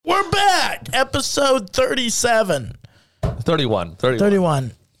episode 37.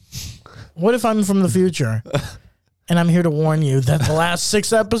 31. What if I'm from the future and I'm here to warn you that the last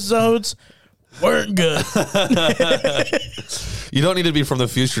 6 episodes weren't good? You don't need to be from the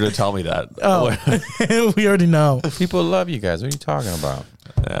future to tell me that. Oh, we already know. People love you guys. What are you talking about?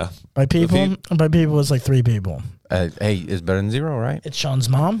 Yeah. By people, it's like 3 people. Hey, it's better than 0, right? It's Sean's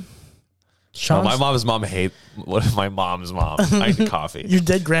mom. No, my mom's mom hate. What if my mom's mom? I need coffee. Your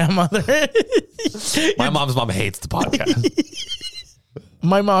dead grandmother. My mom's mom hates the podcast.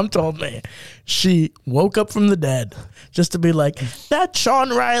 My mom told me she woke up from the dead just to be like, that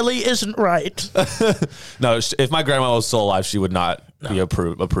Sean Riley isn't right. No, if my grandma was still alive, she would not be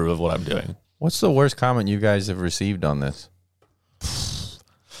approve of what I'm doing. What's the worst comment you guys have received on this?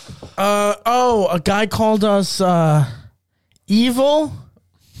 A guy called us evil.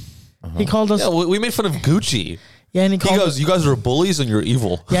 He called us. Yeah, we made fun of Gucci. Yeah, and he goes, "You guys are bullies and you're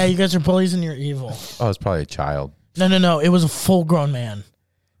evil." Yeah, you guys are bullies and you're evil. Oh, it's probably a child. No. It was a full-grown man.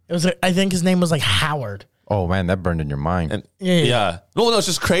 It was. I think his name was like Howard. Oh man, that burned in your mind. And yeah. No, it's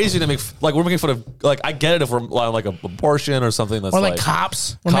just crazy to make we're making fun of. Like, I get it if we're on like an abortion or something that's or like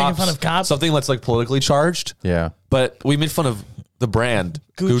cops. We're making fun of cops. Something that's like politically charged. Yeah, but we made fun of the brand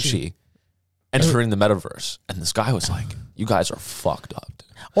Gucci entering the metaverse, and this guy was like, "You guys are fucked up." Dude.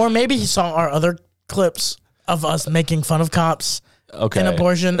 Or maybe he saw our other clips of us making fun of cops and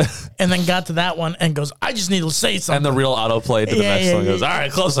abortion, and then got to that one and goes, I just need to say something. And the real autoplay to the next one goes, all right,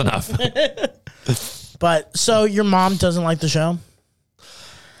 close enough. But, so your mom doesn't like the show?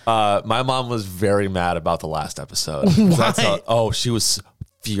 My mom was very mad about the last episode. Why? She was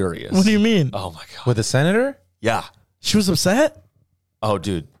furious. What do you mean? Oh, my God. With the senator? Yeah. She was upset? Oh,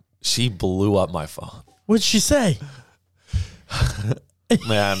 dude. She blew up my phone. What'd she say?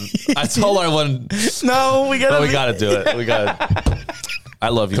 Man, I told her I wouldn't. No, we gotta do it. We gotta. I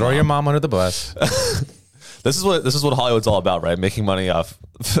love you. Throw Mom. your mom under the bus. This is what Hollywood's all about, right? Making money off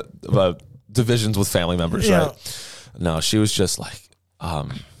divisions with family members, right? No, she was just like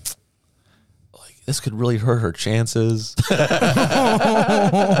this could really hurt her chances. And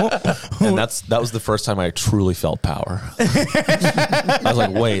that was the first time I truly felt power. I was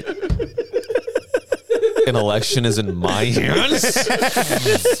like, wait. An election is in my hands.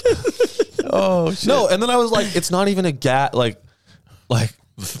 Oh shit. No, and then I was like, it's not even a like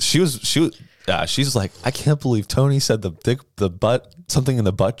she's like, I can't believe Tony said something in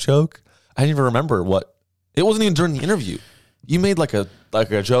the butt joke. I didn't even remember what it wasn't even during the interview. You made like a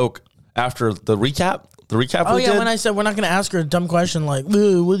joke after the recap. The recap. Oh yeah, when I said we're not gonna ask her a dumb question like, what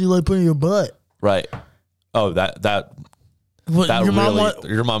do you like putting in your butt? Right. Oh,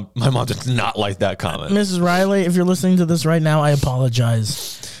 my mom did not like that comment. Mrs. Riley, if you're listening to this right now, I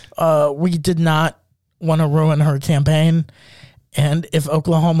apologize. We did not want to ruin her campaign. And if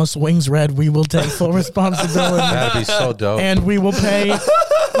Oklahoma swings red, we will take full responsibility. That'd be so dope. And we will pay.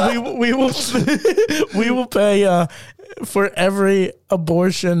 we will pay for every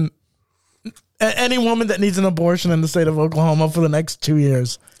abortion. Any woman that needs an abortion in the state of Oklahoma for the next 2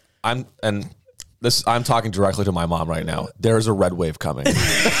 years. I'm talking directly to my mom right now. There is a red wave coming.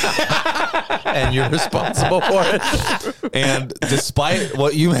 And you're responsible for it. And despite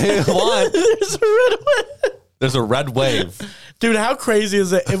what you may want, there's a red wave. Dude, how crazy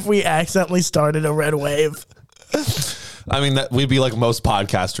is it if we accidentally started a red wave? I mean, we'd be like most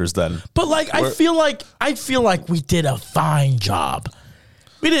podcasters then. But I feel like we did a fine job.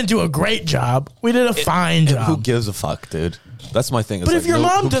 We didn't do a great job. We did a fine job. Who gives a fuck, dude? That's my thing. But if your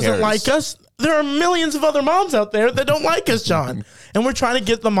mom doesn't like us, there are millions of other moms out there that don't like us, John. And we're trying to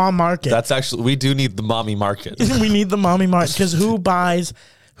get the mom market. We do need the mommy market. We need the mommy market because who buys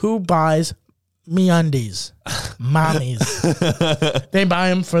MeUndies? Mommies. They buy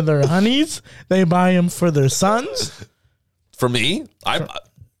them for their honeys. They buy them for their sons. For me, I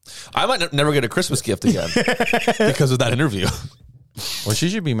might never get a Christmas gift again because of that interview. Well, she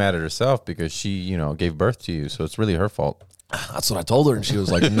should be mad at herself because she, gave birth to you. So it's really her fault. That's what I told her. And she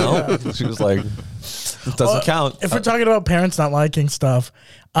was like, no. She was like, it doesn't count. If we're talking about parents not liking stuff,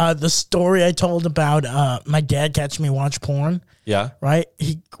 the story I told about my dad catching me watch porn. Yeah. Right?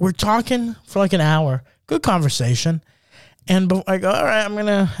 We're talking for like an hour. Good conversation. And I go, all right, I'm going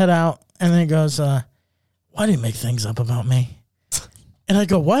to head out. And then he goes, why do you make things up about me? And I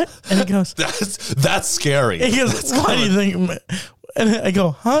go, what? And he goes, that's scary. He goes, why do you think? And I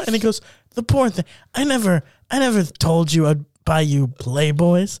go, huh? And he goes, the porn thing. I never told you I'd buy you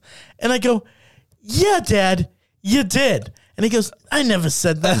Playboys. And I go, yeah, Dad, you did. And he goes, I never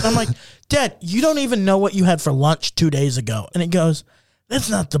said that. And I'm like, Dad, you don't even know what you had for lunch 2 days ago. And he goes, that's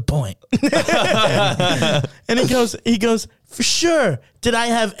not the point. And he goes, For sure. Did I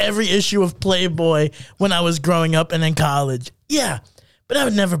have every issue of Playboy when I was growing up and in college? Yeah. But I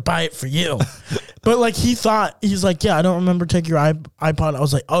would never buy it for you. But like he's like, yeah, I don't remember taking your iPod. I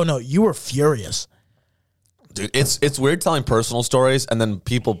was like, oh no, you were furious. Dude, it's weird telling personal stories and then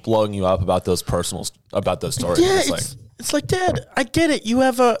people blowing you up about those stories. Yeah, it's like, Dad, I get it. You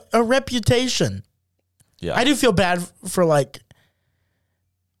have a reputation. Yeah. I do feel bad for like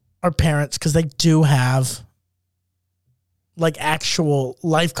our parents because they do have like actual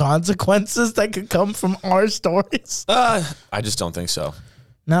life consequences that could come from our stories. I just don't think so.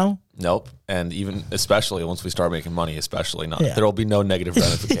 No? Nope. And even especially once we start making money, especially not. Yeah. There will be no negative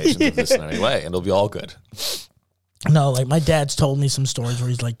ramifications of this in any way, and it'll be all good. No, like my dad's told me some stories where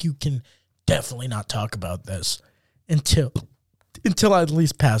he's like, you can definitely not talk about this until I at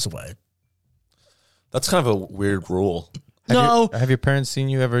least pass away. That's kind of a weird rule. Have your parents seen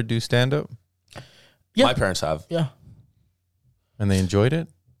you ever do stand-up? Yeah. My parents have. Yeah. And they enjoyed it?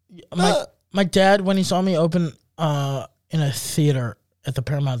 My dad, when he saw me open in a theater at the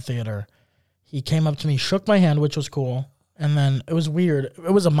Paramount Theater, he came up to me, shook my hand, which was cool. And then it was weird.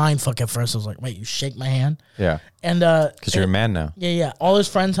 It was a mind fuck at first. I was like, wait, you shake my hand? Yeah. And because you're a man now. Yeah. All his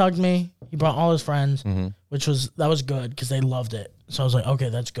friends hugged me. He brought all his friends, that was good because they loved it. So I was like, okay,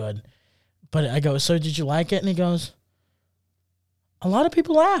 that's good. But I go, so did you like it? And he goes, a lot of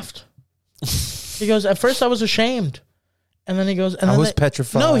people laughed. He goes, at first I was ashamed. And then he goes, and I then was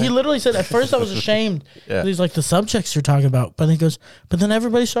petrified. No, he literally said, at first I was ashamed. Yeah. He's like, the subjects you're talking about. But he goes, but then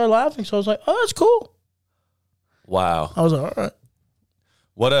everybody started laughing. So I was like, oh, that's cool. Wow. I was like, all right.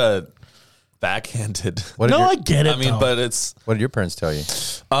 What a backhanded. I get it. I mean, but it's. What did your parents tell you?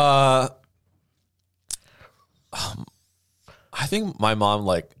 I think my mom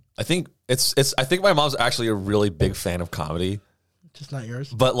I think my mom's actually a really big fan of comedy. Just not yours.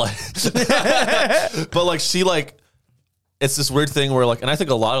 But like she it's this weird thing where and I think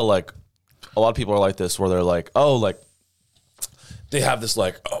a lot of people are like this where they're like, oh, like they have this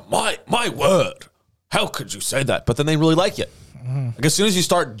oh, my word, how could you say that? But then they really like it. Like as soon as you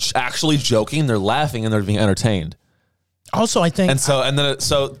start actually joking, they're laughing and they're being entertained. Also, I think,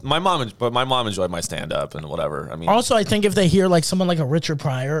 so my mom enjoyed my stand up and whatever. I mean, also I think if they hear someone like a Richard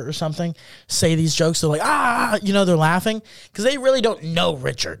Pryor or something say these jokes, they're like, they're laughing because they really don't know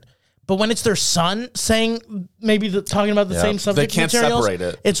Richard. But when it's their son saying talking about the same subject, they can't materials, separate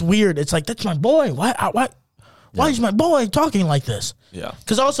it. It's weird. It's like, that's my boy. Why is my boy talking like this? Yeah.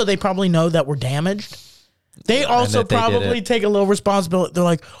 Because also they probably know that we're damaged. They also probably take a little responsibility. They're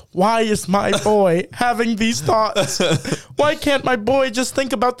like, why is my boy having these thoughts? Why can't my boy just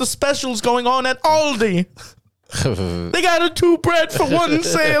think about the specials going on at Aldi? They got a 2 bread for 1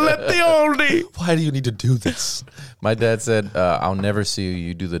 sale at the Aldi. Why do you need to do this? My dad said, I'll never see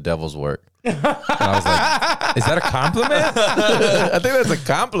you do the devil's work. And I was like, is that a compliment? I think that's a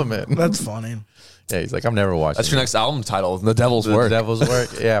compliment. That's funny. Yeah, he's like, I'm never watching. That's your next album title, The Devil's Work. The Devil's Work.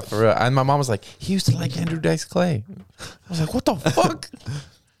 Yeah, for real. And my mom was like, he used to like Andrew Dice Clay. I was like, what the fuck?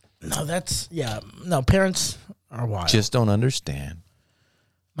 No, parents are wild. Just don't understand.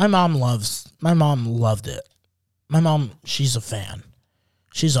 My mom loved it. My mom, she's a fan.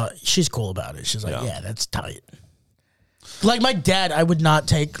 She's cool about it. She's like, yeah, that's tight. Like my dad, I would not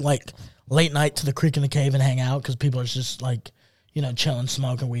take late night to the creek in the cave and hang out because people are just chilling,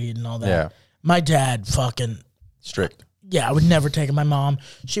 smoking weed and all that. Yeah. My dad fucking strict. Yeah, I would never take it. My mom,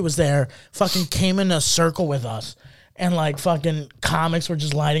 she was there, fucking came in a circle with us, and fucking comics were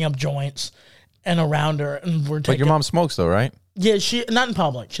just lighting up joints and around her, and we're taking. But your mom smokes though, right? Yeah, she not in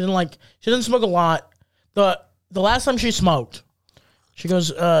public. She didn't smoke a lot. The last time she smoked, she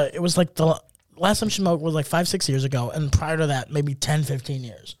goes, it was the last time she smoked was 5-6 years ago, and prior to that, maybe 10-15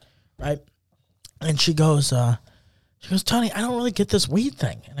 years, right? And she goes, Tony, I don't really get this weed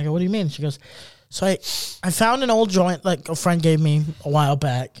thing. And I go, what do you mean? She goes, so I found an old joint a friend gave me a while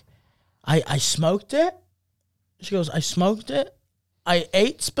back. I smoked it. She goes, I smoked it. I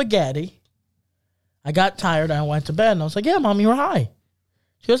ate spaghetti. I got tired. I went to bed. And I was like, yeah, Mom, you were high.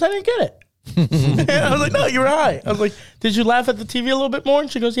 She goes, I didn't get it. And I was like, no, you were high. I was like, did you laugh at the TV a little bit more?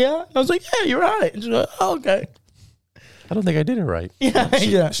 And she goes, yeah. And I was like, yeah, you were high. And she goes, oh, okay. I don't think I did it right.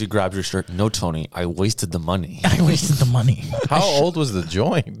 Yeah, She grabbed your shirt. No, Tony, I wasted the money. I wasted the money. How old was the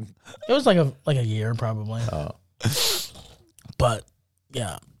joint? It was like a year probably. Oh. But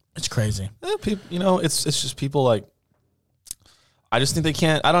yeah, it's crazy. Yeah, people, it's just people I just think they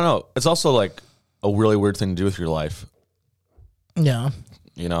can't. I don't know. It's also a really weird thing to do with your life. Yeah.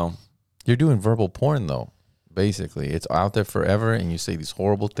 You're doing verbal porn though. Basically, it's out there forever, and you say these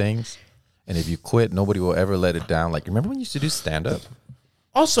horrible things. And if you quit, nobody will ever let it down. Remember when you used to do stand-up?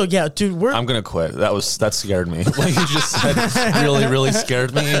 Also, yeah, dude, I'm gonna quit. That scared me. What you just said really, really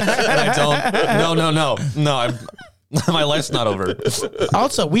scared me. And I don't. No. My life's not over.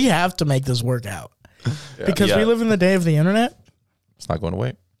 Also, we have to make this work out because we live in the day of the internet. It's not going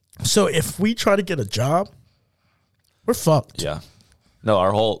away. So if we try to get a job, we're fucked. Yeah. No,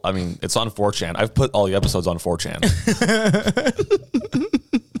 it's on 4chan. I've put all the episodes on 4chan.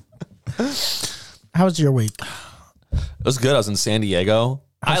 How was your week? It was good. I was in San Diego.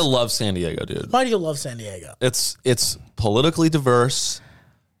 I love San Diego, dude. Why do you love San Diego? It's politically diverse.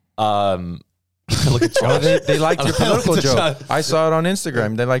 Look at Oh, they liked your political joke. I saw it on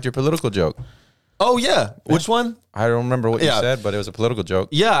Instagram. They liked your political joke. Oh yeah, which one? I don't remember what you said, but it was a political joke.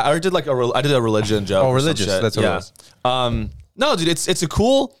 Yeah, I did I did a religion joke. Oh, religious. That's what it was. No, dude, it's a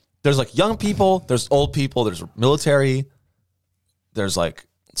cool. There's like young people. There's old people. There's military. There's like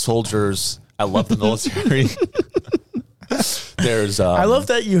soldiers. I love the military. There's. I love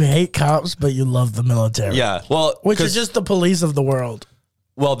that you hate cops, but you love the military. Yeah, well, which is just the police of the world.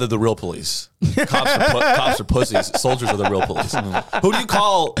 Well, they're the real police. Cops are pussies. Soldiers are the real police. Who do you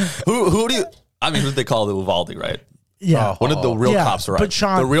call? Who do you? I mean, who did they call the Uvalde, right? Yeah. When did the real cops arrive? But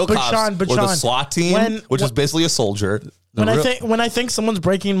Sean, the real but cops Sean, were the SWAT team, which is basically a soldier. When I think someone's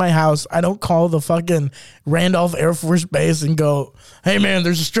breaking my house, I don't call the fucking Randolph Air Force Base and go, "Hey man,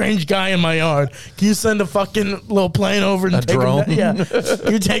 there's a strange guy in my yard. Can you send a fucking little plane over and take drone? him out?" Yeah,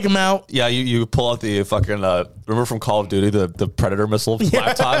 you take him out. Yeah, you pull out the fucking remember from Call of Duty the Predator missile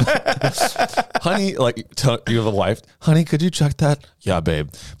laptop. Honey, like you have a wife. Honey, could you check that? Yeah, babe.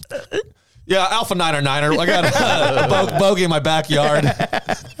 Yeah, Alpha Niner. I got a bogey in my backyard.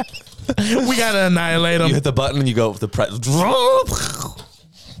 We gotta annihilate them. You hit the button and you go with the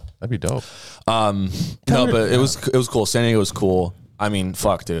That'd be dope. No, but it was cool. San Diego was cool. I mean,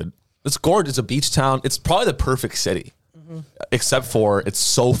 fuck, dude. It's gorgeous. It's a beach town. It's probably the perfect city, except for it's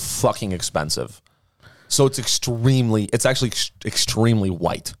so fucking expensive. So it's actually extremely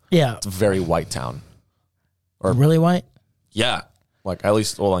white. Yeah, it's a very white town. Or really white? Yeah, like at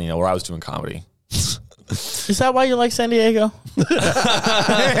least where I was doing comedy. Is that why you like San Diego?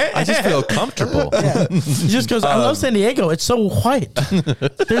 I just feel comfortable. Yeah. He just goes, I love San Diego. It's so white.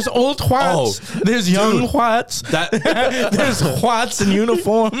 There's old whites. There's young whites. There's whites in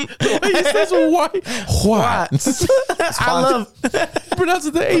uniform. He says white. Whites. I love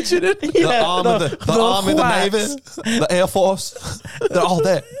pronouncing the H in it. The Army, the Navy, the Air Force. They're all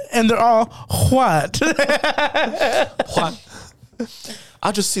there. And they're all white. What?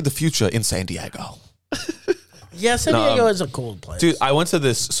 I just see the future in San Diego. Yeah, San Diego is a cool place. Dude, I went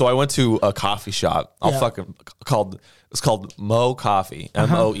to a coffee shop. It's called Mo Coffee,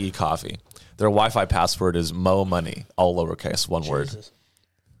 MOE Coffee. Their Wi-Fi password is Mo Money, all lowercase, one word.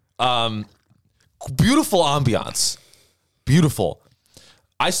 Beautiful ambiance. Beautiful.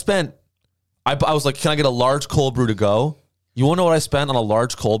 I was like, can I get a large cold brew to go? You want to know what I spent on a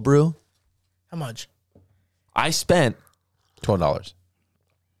large cold brew? How much? I spent $12.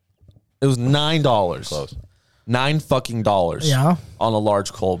 It was $9. Close. $9 fucking dollars. Yeah. On a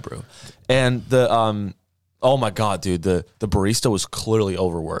large cold brew. And the oh my god, dude, the barista was clearly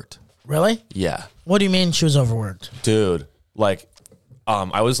overworked. Really? Yeah. What do you mean she was overworked? Dude, like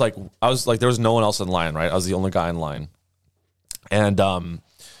I was like there was no one else in line, right? I was the only guy in line. And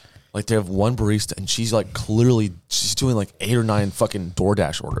like they have one barista and she's doing like 8 or 9 fucking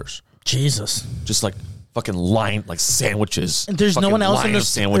DoorDash orders. Jesus. Just like fucking line like sandwiches. And there's no one else in the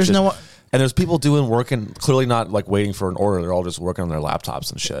sandwiches. There's no one. And there's people working, clearly not like waiting for an order. They're all just working on their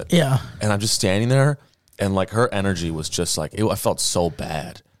laptops and shit. Yeah. And I'm just standing there, and like her energy was just like, I felt so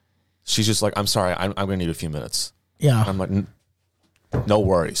bad. She's just like, I'm sorry, I'm gonna need a few minutes. Yeah. I'm like, no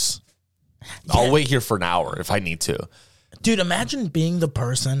worries. I'll wait here for an hour if I need to. Dude, imagine being the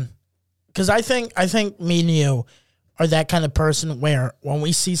person, because I think me and you are that kind of person where when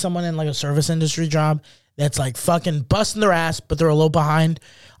we see someone in like a service industry job that's like fucking busting their ass, but they're a little behind,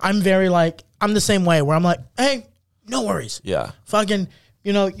 I'm the same way where I'm like, hey, no worries. Yeah. Fucking,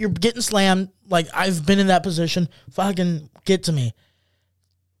 you're getting slammed. Like, I've been in that position. Fucking get to me.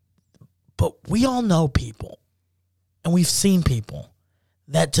 But we all know people, and we've seen people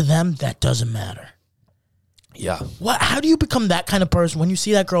that to them, that doesn't matter. Yeah. How do you become that kind of person when you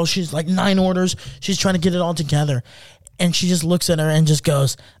see that girl? She's like 9 orders. She's trying to get it all together. And she just looks at her and just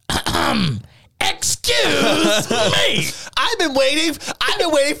goes, excuse me. I've been waiting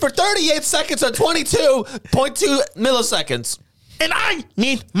for 38 seconds or 22.2 milliseconds. And I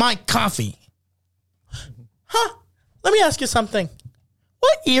need my coffee. Huh? Let me ask you something.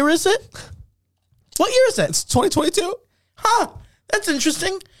 What year is it? What year is it? It's 2022. Huh? That's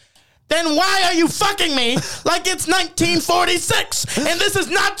interesting. then why are you fucking me like it's 1946 and this is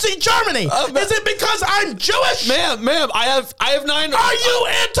Nazi Germany? Is it because I'm Jewish? Ma'am, I have 9. Are you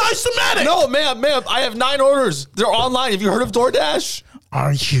anti-Semitic? No, ma'am, I have 9 orders. They're online. Have you heard of DoorDash?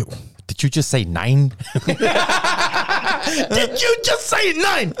 Are you? Did you just say 9? Did you just say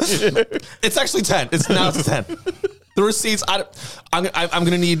 9? It's actually 10. It's 10. The receipts. I'm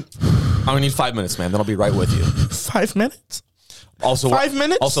gonna need 5 minutes, man. Then I'll be right with you. 5 minutes? Also, 5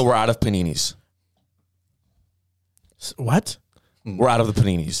 minutes? Also, we're out of paninis. What? We're out of the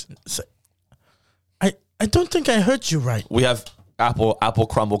paninis. I don't think I heard you right. We have apple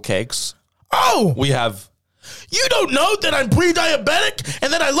crumble cakes. Oh! We have. You don't know that I'm pre-diabetic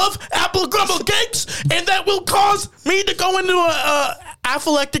and that I love apple crumble cakes and that will cause me to go into a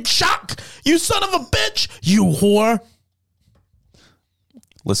anaphylactic shock? You son of a bitch! You whore!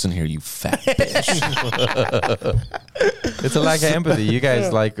 Listen here, you fat bitch. It's a lack of empathy. You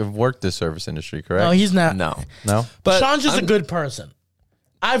guys have worked the service industry, correct? No, he's not. No. But Sean's just a good person.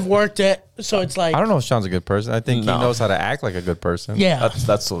 I've worked it, so it's like I don't know if Sean's a good person. I think he knows how to act like a good person. yeah.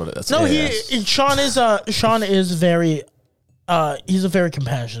 That's what it is. No, Yes. Sean is very he's a very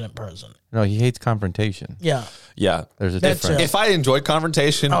compassionate person. No, he hates confrontation. Yeah. Yeah. There's a That's difference. it. If I enjoyed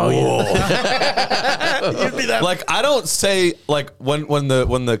confrontation, Oh, whoa. You'd be that. Like I don't say like when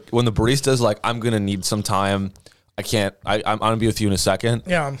the barista's like I'm gonna need some time. I'm gonna be with you in a second.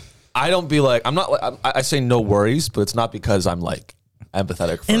 Yeah. I don't be like I'm not. I say no worries, but it's not because I'm like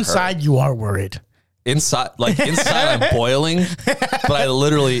empathetic for Inside, her. you are worried. Inside I'm boiling, but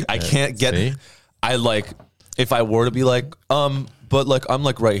I can't get. See? I like if I were to be like but like I'm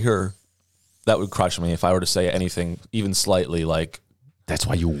like right here, that would crush me if I were to say anything even slightly like. That's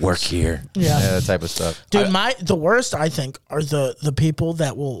why you work here. Yeah. That type of stuff. Dude, the worst I think are the people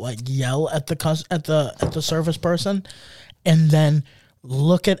that will like yell at the service person, and then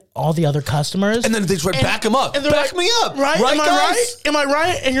look at all the other customers, And then they try to back him up. and they're Back like, me up. Right? Right, Am I guys? right? Am I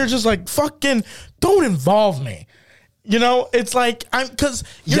right? And you're just like, fucking, don't involve me. You know, it's like because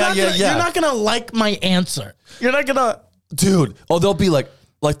you're not gonna like my answer. You're not gonna, Dude. Oh, they'll be like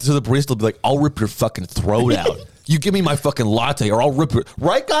to the barista, they'll be like, I'll rip your fucking throat out. You give me my fucking latte or I'll rip it.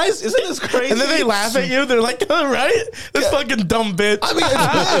 Right, guys? Isn't this crazy? and then they laugh at you. They're like, all right, this fucking dumb bitch. I mean,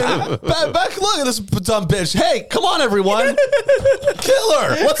 it's back, look at this dumb bitch. Hey, come on, everyone. Kill her.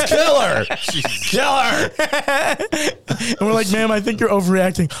 Let's kill her. Kill her. And we're like, ma'am, I think you're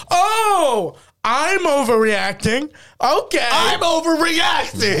overreacting. Oh, I'm overreacting. Okay. I'm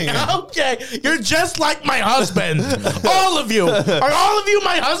overreacting. Okay. You're just like my husband. All of you. Are all of you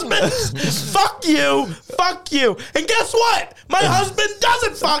my husbands? Fuck you. Fuck you. And guess what? My husband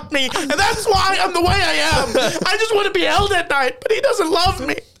doesn't fuck me. And that's why I'm the way I am. I just want to be held at night, but he doesn't love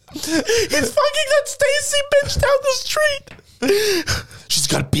me. He's fucking that Stacy bitch down the street. She's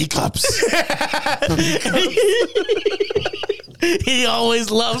got B cups. He always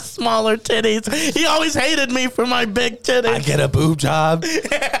loved smaller titties. He always hated me for my big titties. I get a boob job.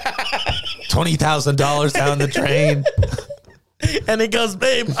 $20,000 down the drain. And he goes,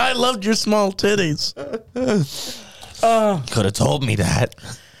 babe, I loved your small titties. Could have told me that.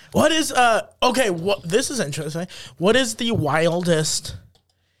 What is, this is interesting. What is the wildest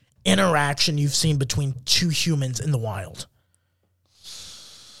interaction you've seen between two humans in the wild?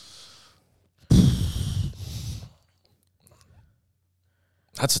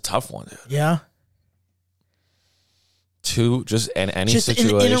 That's a tough one, dude. Yeah. Just in any Just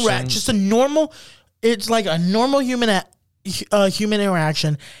situation. just a normal, it's like a normal human human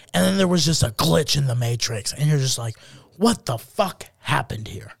interaction, and then there was just a glitch in the matrix, and you're just like, what the fuck happened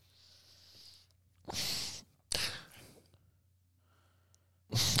here?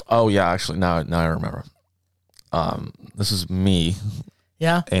 Oh yeah, actually now I remember. This is me.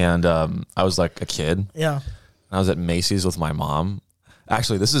 Yeah. And I was like a kid. Yeah. I was at Macy's with my mom.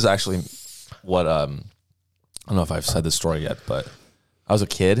 Actually, this is actually what I don't know if I've said this story yet, but I was a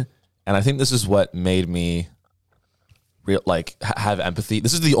kid, and I think this is what made me have empathy.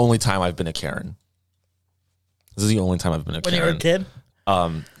 This is the only time I've been a Karen. This is the only time I've been a When Karen. you were a kid?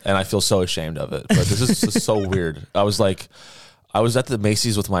 And I feel so ashamed of it. But this is just so weird. I was at the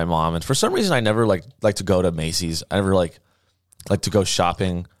Macy's with my mom, and for some reason I never like to go to Macy's. I never like to go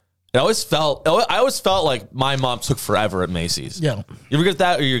shopping. I always felt like my mom took forever at Macy's. Yeah. You ever get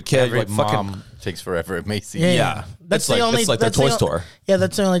that, or you're a kid? Every Like mom fucking takes forever at Macy's. yeah. That's It's the only. it's like their that's toy the store. Yeah,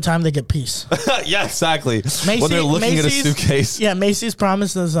 that's the only time they get peace. Yeah, exactly. When they're looking at a suitcase. Yeah, Macy's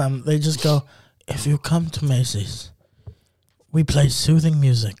promises them. They just go, if you come to Macy's, we play soothing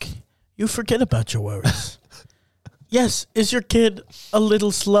music. You forget about your worries. Yes, is your kid a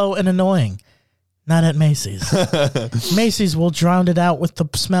little slow and annoying? Not at Macy's. Macy's will drown it out with the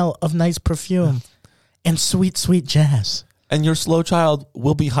smell of nice perfume and sweet, sweet jazz. And your slow child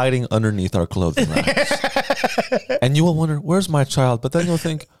will be hiding underneath our clothing racks. And you will wonder, where's my child? But then you'll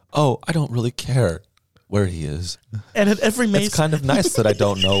think, oh, I don't really care where he is. And at every Macy's, It's kind of nice that I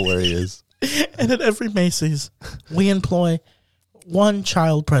don't know where he is. And at every Macy's, we employ one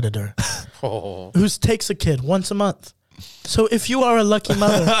child predator who takes a kid once a month. So if you are a lucky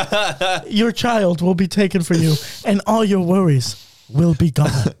mother, your child will be taken for you, and all your worries will be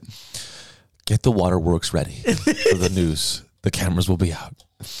gone. Get the waterworks ready for the news. The cameras will be out.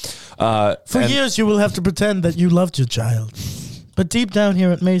 For years, you will have to pretend that you loved your child. But deep down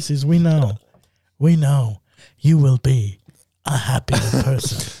here at Macy's, we know you will be a happier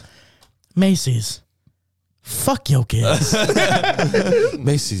person. Macy's, fuck your kids.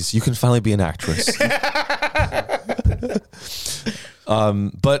 Macy's, you can finally be an actress.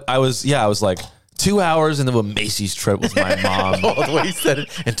 But I was like 2 hours into a Macy's trip with my mom. The way he said it,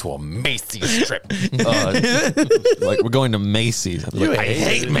 into a Macy's trip. Like we're going to Macy's. I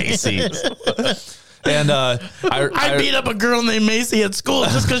hate Macy's. And I beat up a girl named Macy at school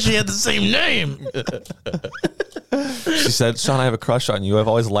just because she had the same name. She said, Sean, I have a crush on you. I've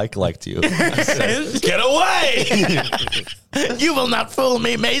always liked you. I said, get away. You will not fool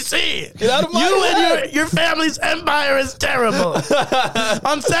me, Macy. Get out of my You way. and your family's empire is terrible.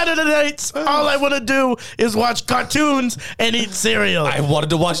 On Saturday nights, all I want to do is watch cartoons and eat cereal. I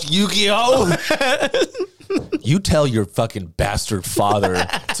wanted to watch Yu-Gi-Oh! You tell your fucking bastard father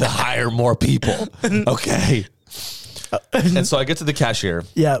to hire more people. Okay. And so I get to the cashier.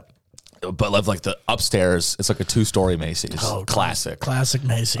 Yeah. But like the upstairs, it's like a 2-story Macy's. Oh, classic. Classic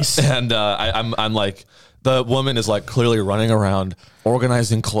Macy's. And I'm like, the woman is like clearly running around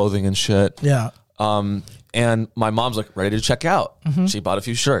organizing clothing and shit. Yeah. And my mom's like ready to check out. Mm-hmm. She bought a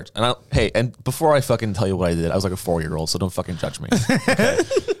few shirts. And and before I fucking tell you what I did, I was like a 4-year-old, so don't fucking judge me. Okay.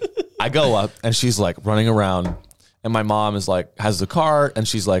 I go up and she's like running around, and my mom is like has the cart and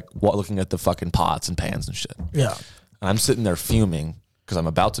she's like looking at the fucking pots and pans and shit. Yeah. And I'm sitting there fuming because I'm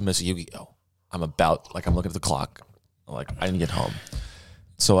about to miss Yu-Gi-Oh. I'm looking at the clock. I'm like, I didn't get home.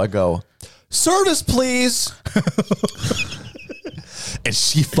 So I go, service, please. And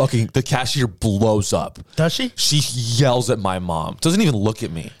the cashier blows up. Does she? She yells at my mom. Doesn't even look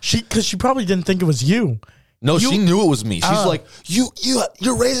at me. Because she probably didn't think it was you. No, she knew it was me. She's like,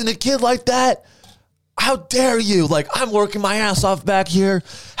 you're raising a kid like that? How dare you? Like, I'm working my ass off back here.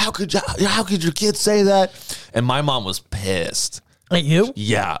 How could your kid say that? And my mom was pissed. At you?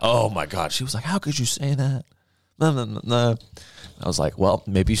 Yeah. Oh my God. She was like, how could you say that? No. I was like, well,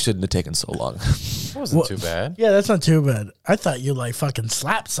 maybe you shouldn't have taken so long. It wasn't too bad. Yeah, that's not too bad. I thought you like fucking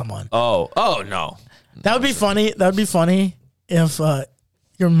slapped someone. Oh no. That would be funny. That would be funny if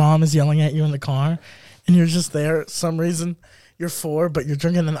your mom is yelling at you in the car and you're just there. Some reason you're 4, but you're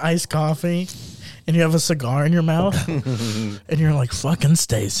drinking an iced coffee and you have a cigar in your mouth and you're like, fucking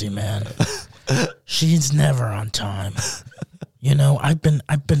Stacy, man. She's never on time. You know, I've been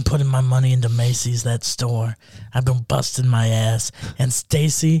putting my money into Macy's, that store. I've been busting my ass, and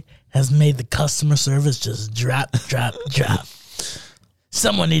Stacy has made the customer service just drop.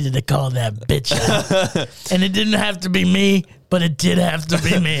 Someone needed to call that bitch out. And it didn't have to be me, but it did have to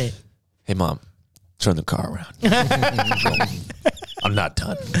be me. Hey, Mom, turn the car around. I'm not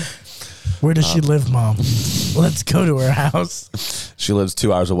done. Where does she live, Mom? Let's go to her house. She lives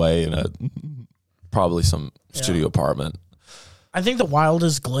 2 hours away in probably some studio apartment. I think the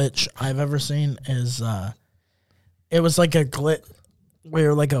wildest glitch I've ever seen is it was like a glitch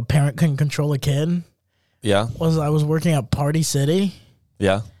where like a parent couldn't control a kid. Yeah. I was working at Party City.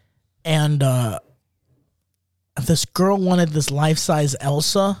 Yeah. And this girl wanted this life-size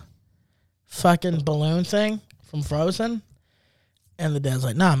Elsa fucking balloon thing from Frozen. And the dad's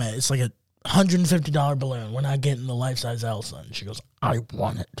like, nah, man, it's like a $150 balloon. We're not getting the life-size Elsa. And she goes, I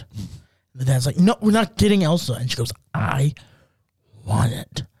want it. The dad's like, no, we're not getting Elsa. And she goes, I want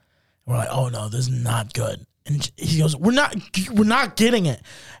it. And we're like, oh no, this is not good. And he goes, we're not getting it.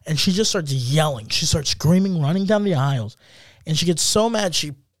 And she just starts yelling. She starts screaming, running down the aisles. And she gets so mad,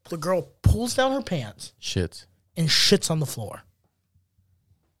 the girl pulls down her pants. Shit. And shits on the floor.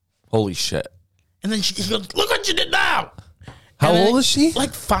 Holy shit. And then he goes, look what you did now. How old is she?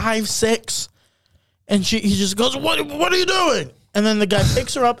 Like 5, 6. And he just goes, what are you doing? And then the guy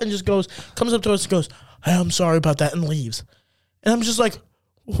picks her up and just comes up to us and goes, hey, I'm sorry about that, and leaves. And I'm just like,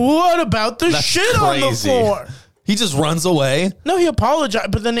 what about the shit crazy. On the floor? He just runs away? No, he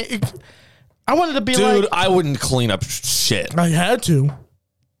apologized, but then I wanted to be like... Dude, I wouldn't clean up shit. I had to.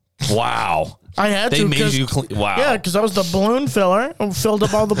 Wow. I had They to. made you clean. Wow. Yeah, because I was the balloon filler. I filled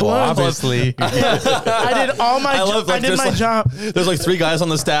up all the balloons. Obviously. I did all my. I did my job. There's like 3 guys on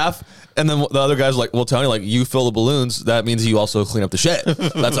the staff, and then the other guys are like, "Well, Tony, like you fill the balloons. That means you also clean up the shit."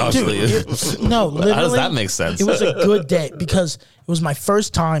 That's obviously. No, literally. How does that make sense? It was a good day because it was my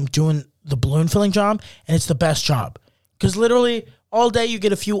first time doing the balloon filling job, and it's the best job because literally all day you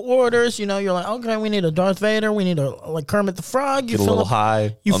get a few orders. You know, you're like, okay, we need a Darth Vader, we need a like Kermit the Frog. You Get a fill little up,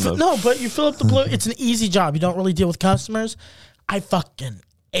 high. No, but you fill up the balloon. It's an easy job. You don't really deal with customers. I fucking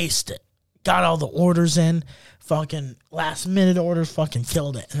aced it. Got all the orders in. Fucking last minute orders. Fucking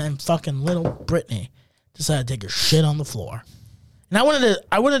killed it. And then fucking little Brittany decided to take her shit on the floor. And I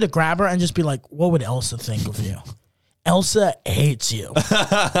wanted to grab her and just be like, what would Elsa think of you? Elsa hates you.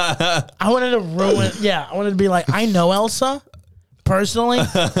 I wanted to ruin. Yeah, I wanted to be like, I know Elsa personally,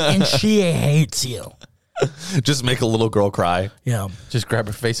 and she hates you. Just make a little girl cry. Yeah. Just grab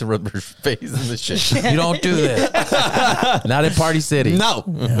her face and rub her face in the shit. You don't do this. Not in Party City. No.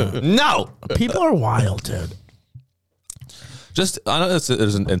 No. People are wild, dude. Just, I know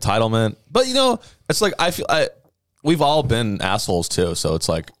there's an entitlement, but you know, it's like, we've all been assholes too. So it's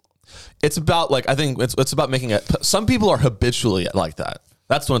like, it's about like, I think it's about making it, some people are habitually like that.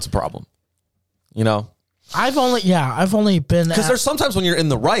 That's when it's a problem. You know? I've only been, because there's sometimes when you're in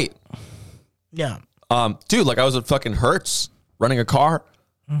the right. Yeah. Dude, like I was at fucking Hertz running a car.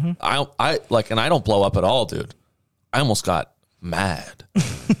 Mm-hmm. I don't blow up at all, dude. I almost got mad.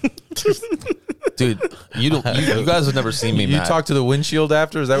 Dude, you guys have never seen me mad. You talk to the windshield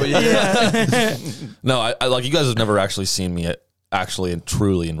after? Is that what you did? Yeah. No, I like, you guys have never actually seen me actually and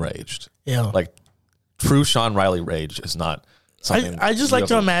truly enraged. Yeah. Like true Sean Riley rage is not something. I just like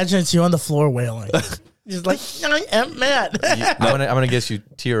to imagine it's you on the floor wailing. Just like, I am mad. I'm gonna guess you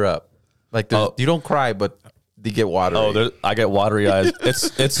tear up. Like you don't cry, but you get watery. Oh, I get watery eyes.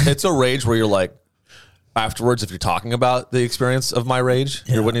 It's a rage where you're like, afterwards, if you're talking about the experience of my rage,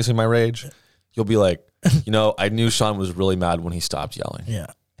 you're witnessing my rage, you'll be like, you know, I knew Sean was really mad when he stopped yelling. Yeah.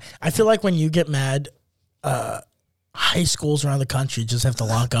 I feel like when you get mad, high schools around the country just have to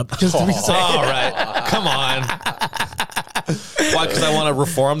lock up just to be safe. All right. Come on. Why? Because I want to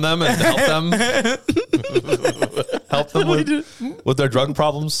reform them and help them? Help them with their drug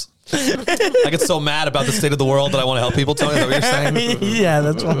problems? I get so mad about the state of the world that I want to help people. Tony, is that what you're saying? Yeah,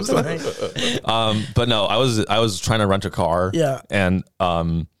 that's what I'm saying. But no, I was trying to rent a car. Yeah. And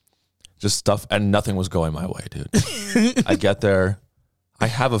just stuff, and nothing was going my way, dude. I get there. I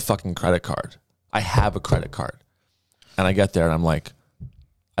have a fucking credit card. And I get there and I'm like,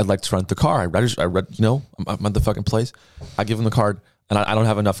 I'd like to rent the car. I'm at the fucking place. I give them the card and I don't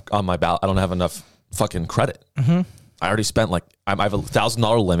have enough on my ballot. I don't have enough fucking credit. Mm-hmm. I already spent I have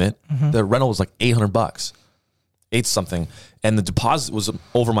 $1,000 limit. Mm-hmm. The rental was like $800, 8 something. And the deposit was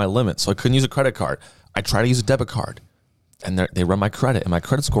over my limit. So I couldn't use a credit card. I try to use a debit card and they run my credit and my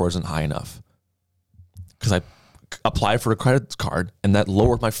credit score isn't high enough because I applied for a credit card and that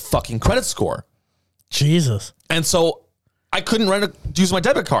lowered my fucking credit score. Jesus. And so I couldn't use my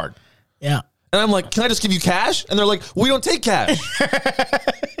debit card. Yeah. And I'm like, can I just give you cash? And they're like, we don't take cash.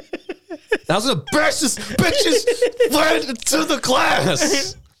 I was gonna bash this bitches right into the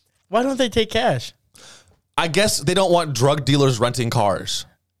class. Why don't they take cash? I guess they don't want drug dealers renting cars.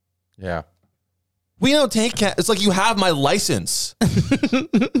 Yeah. We don't take cash. It's like, you have my license.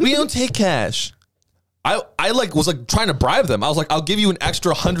 We don't take cash. I was trying to bribe them. I was like, I'll give you an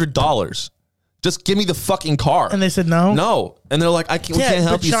extra $100. Just give me the fucking car. And they said no? No. And they're like, we can't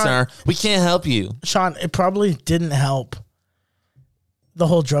help you, Sean, sir. We can't help you. Sean, it probably didn't help the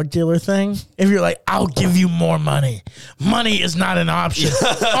whole drug dealer thing. If you're like, I'll give you more money. Money is not an option.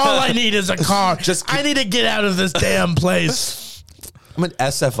 All I need is a car. I need to get out of this damn place. I'm an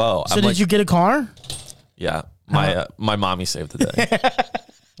SFO. So did you get a car? Yeah. My mommy saved the day.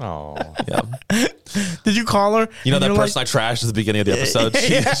 Oh, yeah. Did you call her? You know that person I trashed at the beginning of the episode?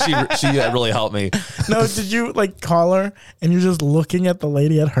 She really helped me. No, did you call her and you're just looking at the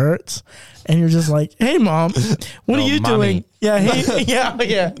lady at Hertz and you're just like, hey, Mom, what are you doing? Yeah, hey, yeah.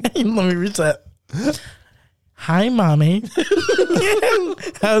 Let me reset. Hi, Mommy.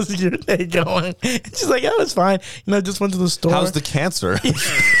 How's your day going? She's like, oh, it's fine. Just went to the store. How's the cancer?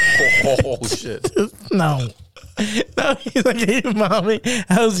 Oh, shit. No, he's like, hey, Mommy,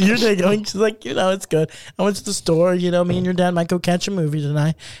 how's your day going? She's like, it's good. I went to the store, me and your dad might go catch a movie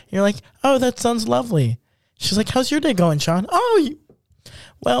tonight. You're like, oh, that sounds lovely. She's like, how's your day going, Sean? Oh,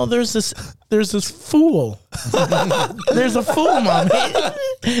 well, there's this fool. There's a fool, Mommy.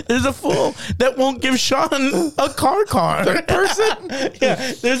 There's a fool that won't give Sean a car. Third person?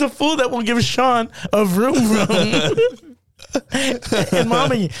 Yeah, there's a fool that won't give Sean a vroom. And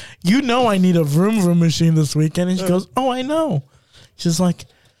mommy, you know I need a vroom vroom machine this weekend. And she goes, oh, I know. She's like,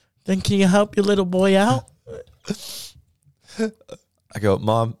 then can you help your little boy out? I go,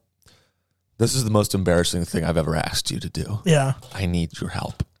 Mom, this is the most embarrassing thing I've ever asked you to do. Yeah. I need your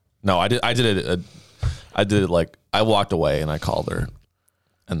help. No, I did it like I walked away and I called her,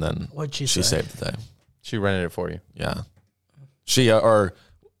 and then What'd she she say? saved the day. She rented it for you. Yeah, she or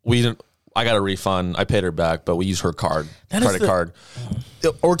we didn't. I got a refund. I paid her back, but we used her card, credit card.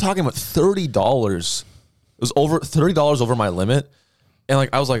 We're talking about $30. It was over $30 over my limit, and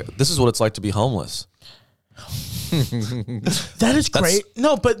like I was like, this is what it's like to be homeless. That is great.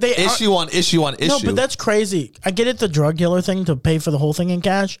 No, but they issue on issue. No, but that's crazy. I get it, the drug dealer thing to pay for the whole thing in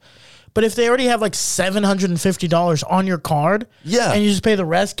cash. But if they already have like $750 on your card, and you just pay the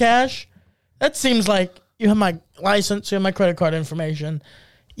rest cash, that seems like you have my license, you have my credit card information.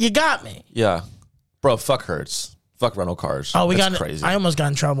 You got me. Yeah, bro. Fuck Hertz. Fuck rental cars. Oh, That's crazy. I almost got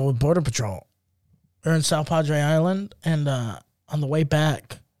in trouble with Border Patrol. We're in South Padre Island, and on the way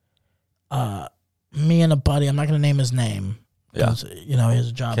back, me and a buddy, I'm not going to name his name. Yeah. You know,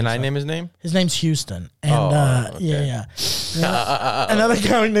 his job. Can I name his name? His name's Houston. And okay. yeah. Another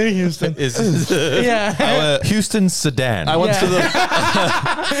guy named Houston. Yeah. Houston Sedan. I went to the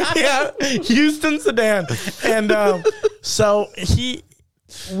yeah, Houston Sedan. And so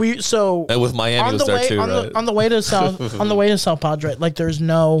with Miami was there too, right? On the way to South Padre, like there's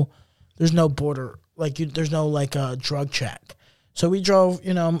no border, like there's no like drug check. So we drove,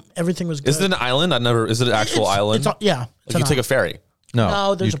 you know, everything was good. Is it an island? Is it an actual island? Yeah. Like you take a ferry.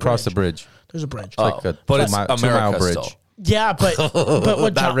 No, there's you a cross bridge. the bridge. There's a bridge. Like a but it's 2 America mile bridge. still. Yeah, but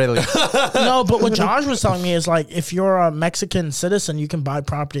what Not really. no, but what Josh was telling me is like if you're a Mexican citizen, you can buy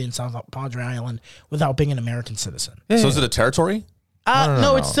property in South Padre Island without being an American citizen. So is it a territory?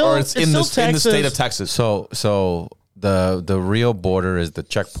 No, it's still Or it's in the state of Texas. So the real border is the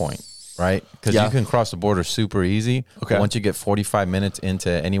checkpoint, right? Because you can cross the border super easy. Okay. Once you get 45 minutes into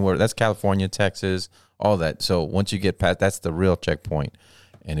anywhere, that's California, Texas, all that. So once you get past, that's the real checkpoint.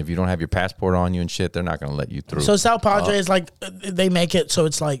 And if you don't have your passport on you and shit, they're not going to let you through. So South Padre is like they make it so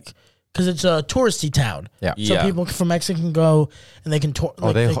it's like because it's a touristy town. Yeah. So people from Mexico can go and they can tour.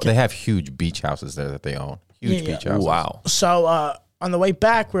 Oh, they have huge beach houses there that they own. Huge beach houses. Wow. So on the way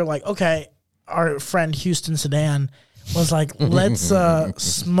back, we're like, okay, our friend Houston Sedan was like, let's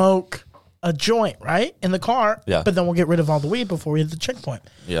smoke a joint, right? In the car. Yeah. But then we'll get rid of all the weed before we hit the checkpoint.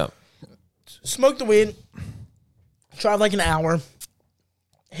 Yeah. Smoke the weed, drive like an hour,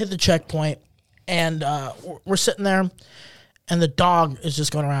 hit the checkpoint, and we're sitting there, and the dog is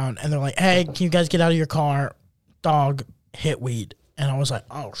just going around, and they're like, hey, can you guys get out of your car? Dog hit weed. And I was like,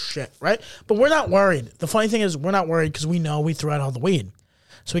 oh, shit, right? But we're not worried. The funny thing is we're not worried because we know we threw out all the weed.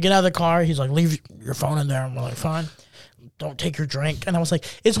 So we get out of the car. He's like, leave your phone in there. And we're like, fine. Don't take your drink. And I was like,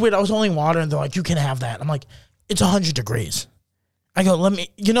 it's weird. I was holding water, and they're like, you can have that. I'm like, it's 100 degrees. I go, let me,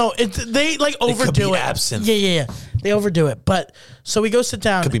 you know, they like overdo it. Absinthe. Yeah. They overdo it. But so we go sit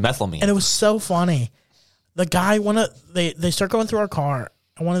down. Could be methylamine. And it was so funny. The guy, they start going through our car,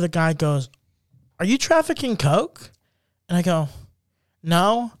 and one of the guy goes, are you trafficking coke? And I go,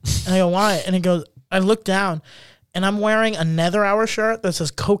 no. And I go, why? And he goes, I look down, and I'm wearing a Nether Hour shirt that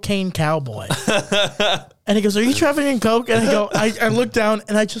says Cocaine Cowboy. And he goes, are you trafficking coke? And I go, I look down,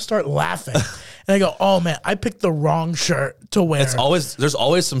 and I just start laughing. And I go, oh, man, I picked the wrong shirt to wear. There's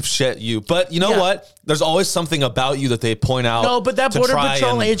always some shit but you know what? There's always something about you that they point out. No, but that Border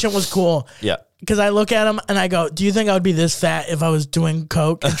Patrol agent was cool. Yeah. Because I look at him and I go, do you think I would be this fat if I was doing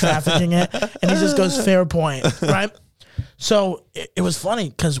coke and trafficking it? And he just goes, fair point, right? So it was funny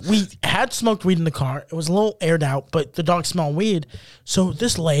because we had smoked weed in the car. It was a little aired out, but the dog smelled weed. So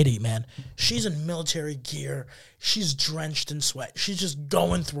this lady, man, she's in military gear. She's drenched in sweat. She's just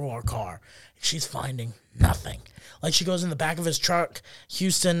going through our car. She's finding nothing. Like she goes in the back of his truck.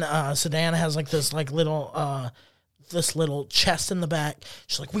 Houston Sedan has like this like little chest in the back.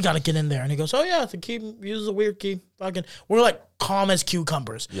 She's like, we got to get in there. And he goes, oh yeah, the key, use the weird key. Fucking, we're like calm as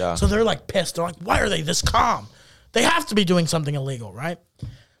cucumbers. Yeah. So they're like pissed. They're like, why are they this calm? They have to be doing something illegal, right?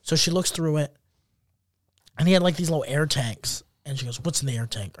 So she looks through it, and he had like these little air tanks. And she goes, what's in the air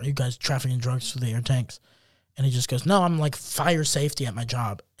tank? Are you guys trafficking drugs through the air tanks? And he just goes, no, I'm like fire safety at my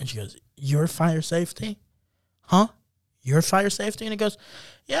job. And she goes, you're fire safety? Huh? You're fire safety? And he goes,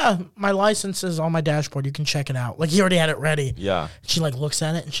 yeah, my license is on my dashboard. You can check it out. Like he already had it ready. Yeah. She like looks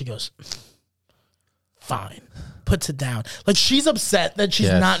at it and she goes, fine. Puts it down. Like she's upset that she's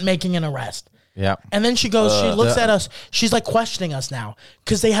not making an arrest. Yeah. And then she goes, she looks at us. She's like questioning us now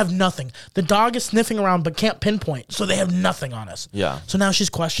because they have nothing. The dog is sniffing around but can't pinpoint. So they have nothing on us. Yeah. So now she's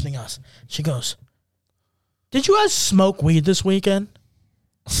questioning us. She goes, did you guys smoke weed this weekend?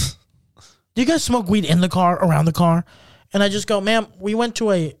 Do you guys smoke weed in the car, around the car? And I just go, ma'am, we went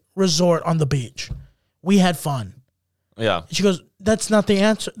to a resort on the beach. We had fun. Yeah. She goes, that's not the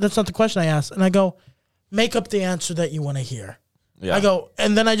answer. That's not the question I asked. And I go, make up the answer that you want to hear. Yeah. I go,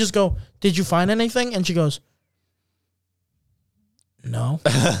 and then I just go, did you find anything? And she goes, no.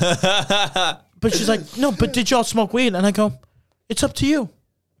 But she's like, no, but did y'all smoke weed? And I go, it's up to you.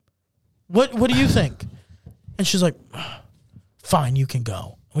 What do you think? And she's like, fine, you can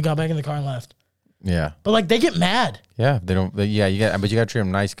go. We got back in the car and left. Yeah. But like they get mad. Yeah. They don't. But you got to treat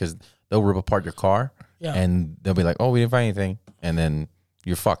them nice because they'll rip apart your car. Yeah. And they'll be like, oh, we didn't find anything. And then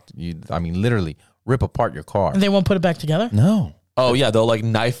you're fucked. Literally rip apart your car. And they won't put it back together? No. Oh, yeah. They'll like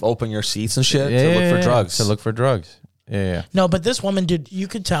knife open your seats and shit to look for drugs. To look for drugs. Yeah. No, but this woman, dude, you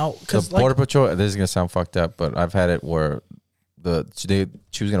could tell. The Border Patrol, this is going to sound fucked up, but I've had it where she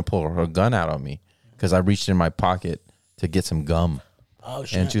was going to pull her gun out on me because I reached in my pocket to get some gum. Oh,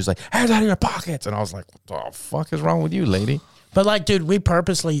 shit. And she was like, hands out of your pockets. And I was like, what the fuck is wrong with you, lady? But like, dude,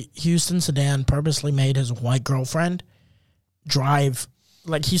 Houston Sedan purposely made his white girlfriend drive.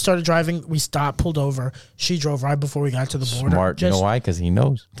 Like he started driving, we stopped, pulled over. She drove right before we got to the border. Smart. You know why? Because he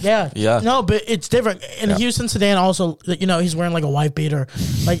knows. Yeah. Yeah. No, but it's different. In Houston Sedan also, he's wearing like a wife beater.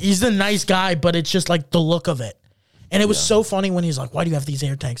 Like he's a nice guy, but it's just like the look of it. And it was so funny when he's like, why do you have these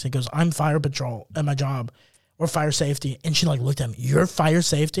air tags? He goes, I'm fire patrol at my job. Or fire safety. And she like looked at me, you're fire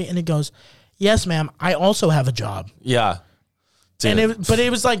safety? And he goes, yes, ma'am, I also have a job. Yeah. Dude. But it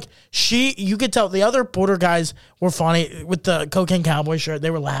was like you could tell the other border guys were funny with the cocaine cowboy shirt.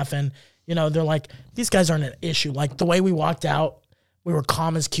 They were laughing. They're like, these guys aren't an issue. Like the way we walked out, we were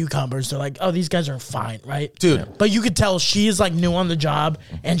calm as cucumbers. They're like, oh, these guys are fine, right? Dude. But you could tell she's like new on the job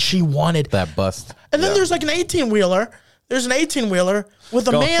and she wanted that bust. And then there's like an 18-wheeler. There's an 18-wheeler with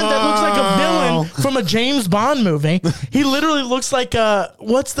a man that looks like a villain from a James Bond movie. He literally looks like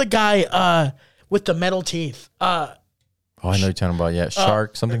what's the guy with the metal teeth? I know you're talking about. Yeah,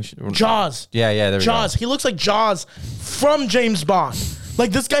 shark, something. Jaws. Yeah, there we Jaws. go. He looks like Jaws from James Bond.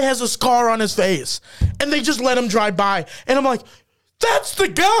 Like this guy has a scar on his face, and they just let him drive by. And I'm like, that's the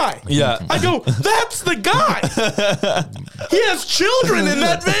guy. Yeah. I go, that's the guy. He has children in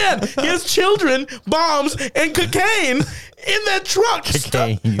that van. He has children, bombs, and cocaine in that truck.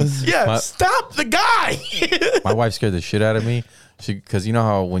 Cocaine. Stop the guy. My wife scared the shit out of me. Because you know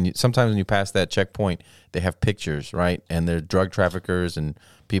how sometimes when you pass that checkpoint, they have pictures, right? And they're drug traffickers and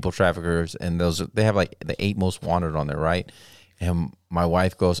people traffickers, and they have like the 8 most wanted on there, right? And my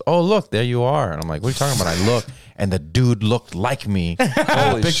wife goes, "Oh, look, there you are." And I'm like, "What are you talking about?" I look, and the dude looked like me.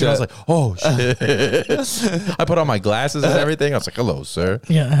 Holy shit! I was like, "Oh shit!" I put on my glasses and everything. I was like, "Hello, sir."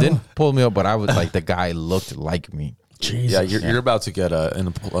 Yeah. Didn't pull me up, but I was like, the guy looked like me. Jesus. Yeah, you're about to get in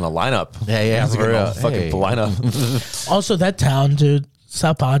a lineup. Yeah, for real. Fucking lineup. Also, that town, dude,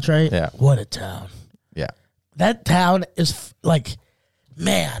 South Padre. Yeah. What a town. Yeah. That town is like,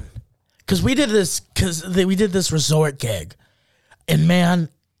 man, because we did this resort gig, and man,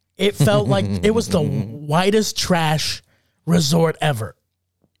 it felt like it was the whitest trash resort ever.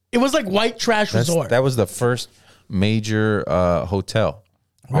 It was like white trash resort. That was the first major hotel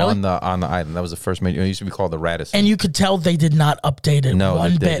Really? on the island. That was the first major. It used to be called the Radisson. And you could tell they did not update it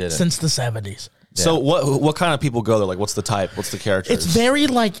one they bit didn't. since the 70s. So what kind of people go there? Like, what's the type? What's the characters? It's very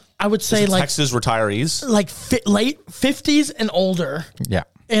like, I would say like Texas retirees. like late 50s and older. Yeah.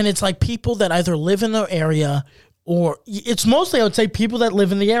 And it's like people that either live in the area or it's mostly, I would say, people that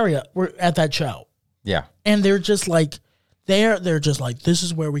live in the area were at that show. Yeah. And they're just like, they're just like, this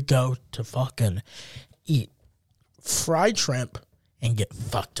is where we go to fucking eat fried shrimp and get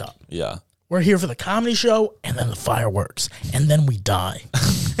fucked up. Yeah. We're here for the comedy show and then the fireworks and then we die.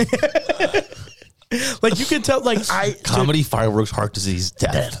 Like you could tell, like Comedy, fireworks, heart disease,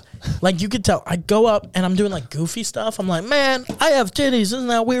 death. Like you could tell, I go up and I'm doing like goofy stuff. I'm like, man, I have titties. Isn't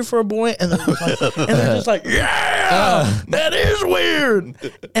that weird for a boy? And they're just like, yeah, that is weird.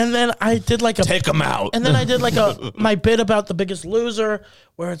 And then I did like Take them out. And then I did like my bit about The Biggest Loser,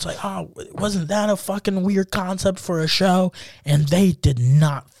 where it's like, oh, wasn't that a fucking weird concept for a show? And they did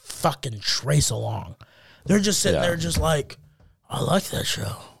not fucking trace along. They're just sitting there, just like, I like that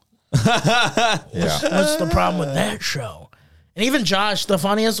show. What's the problem with that show? And even Josh, the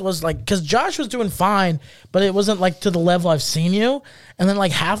funniest was like, because Josh was doing fine, but it wasn't like to the level I've seen you. And then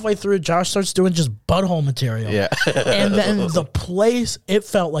like halfway through, Josh starts doing just butthole material. Yeah. And then the place, it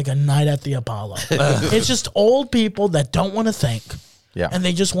felt like a night at the Apollo. It's just old people that don't want to think. Yeah. And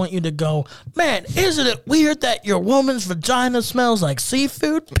they just want you to go, man, isn't it weird that your woman's vagina smells like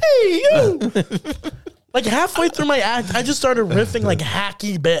seafood? Like halfway through my act, I just started riffing like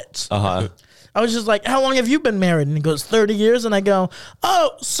hacky bits. Uh-huh. I was just like, how long have you been married? And he goes, 30 years. And I go,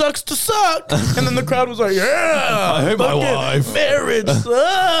 oh, sucks to suck. And then the crowd was like, yeah, I hate my wife. Marriage sucks.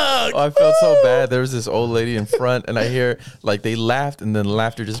 I felt so bad. There was this old lady in front, and I hear like they laughed, and then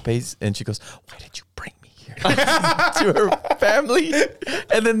laughter just pays, and she goes, "Why did you bring me here?" to her family,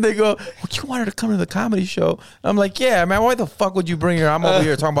 and then they go, well, "You wanted to come to the comedy show?" I'm like, "Yeah, man. Why the fuck would you bring her? I'm over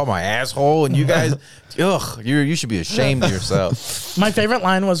here talking about my asshole, and you guys, ugh, you should be ashamed of yourself." My favorite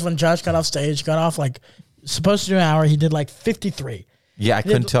line was when Josh got off stage. Got off like supposed to do an hour. He did like 53. Yeah, I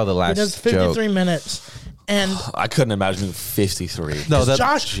couldn't tell the last. He does 53 joke. minutes. And I couldn't imagine 53. No, that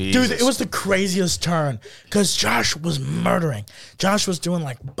Josh, Jesus. dude, it was the craziest turn because Josh was murdering. Josh was doing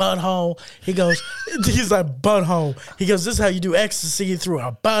like butthole. He goes, he's like butthole. He goes, this is how you do ecstasy through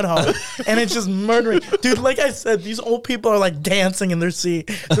a butthole. And it's just murdering. Dude, like I said, these old people are like dancing in their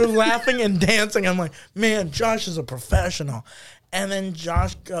seat. They're laughing and dancing. I'm like, man, Josh is a professional. And then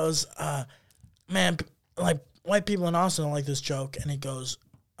Josh goes, man, like white people in Austin don't like this joke. And he goes,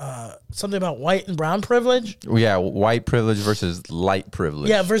 something about white and brown privilege. Yeah, white privilege versus light privilege.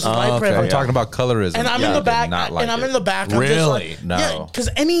 Yeah, versus white privilege. I'm talking about colorism. And I'm in the back. I'm in the back. I'm just Really? like, No. Yeah, because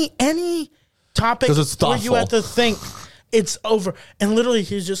any topic 'Cause it's where you thoughtful. have to think, it's over. And literally,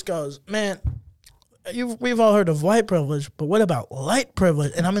 he just goes, man. We've all heard of white privilege, but what about light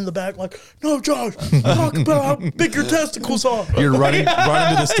privilege? And I'm in the back like, no, Josh, talk about how big your testicles are. You're running to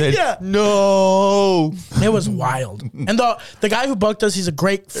the stage. Yeah. No. It was wild. And the guy who booked us, he's a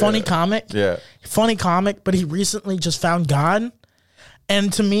great, funny comic. Yeah. Funny comic, but he recently just found God.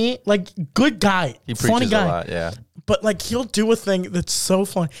 And to me, like, good guy. He preaches funny guy. a lot, yeah. But, like, he'll do a thing that's so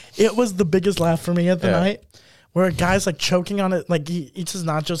funny. It was the biggest laugh for me at the night where a guy's, like, choking on it. Like, he just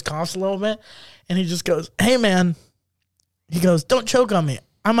nachos coughs a little bit. And he just goes, hey, man. He goes, don't choke on me.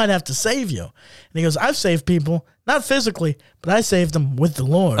 I might have to save you. And he goes, I've saved people, not physically, but I saved them with the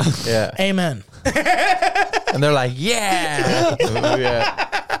Lord. Yeah. Amen. And they're like, yeah.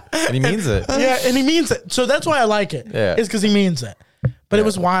 Yeah. And he means it. Yeah, and he means it. So that's why I like it. Yeah. It's because he means it. But it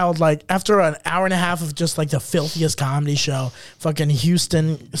was wild. Like, after an hour and a half of just, like, the filthiest comedy show, fucking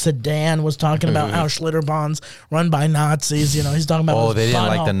Houston Sedan was talking about how Schlitterbahn's run by Nazis. You know, he's talking about Oh, they didn't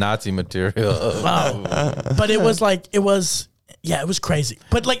butthole. like the Nazi material. But it was like, it was crazy.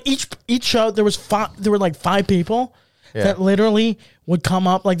 But, like, each show, there were, like, 5 people that literally would come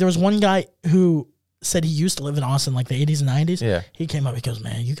up. Like, there was one guy who said he used to live in Austin, like, the 80s and 90s. Yeah. He came up, he goes,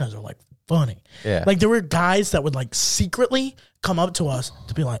 man, you guys are, like, funny. Yeah. Like, there were guys that would, like, secretly come up to us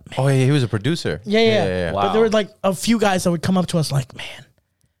to be like, man. Oh, yeah, he was a producer. Yeah. Wow. But there were, like, a few guys that would come up to us like, man,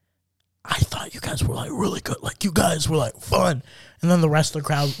 I thought you guys were, like, really good. Like, you guys were, like, fun. And then the rest of the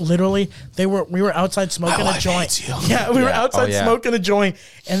crowd, literally, we were outside smoking a joint. Yeah, we were outside smoking a joint,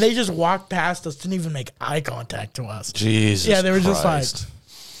 and they just walked past us, didn't even make eye contact to us. Jesus. Yeah, they were just Christ.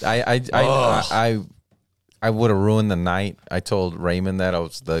 I would have ruined the night. I told Raymond that. I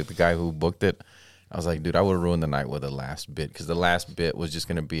was the guy who booked it. I was like, dude, I would have ruined the night with the last bit, because the last bit was just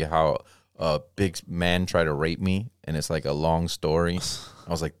going to be how a big man tried to rape me, and it's like a long story. I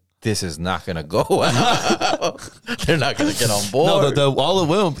was like, this is not going to go well. They're not going to get on board. No, all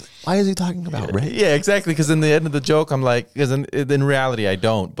the women. Why is he talking about rape? Yeah, exactly. Because in the end of the joke, I'm like, because in reality, I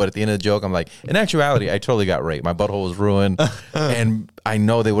don't. But at the end of the joke, I'm like, in actuality, I totally got raped. My butthole was ruined. And I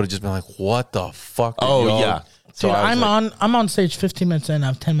know they would have just been like, what the fuck? Oh, yeah. So Dude, I was I'm on stage 15 minutes in. I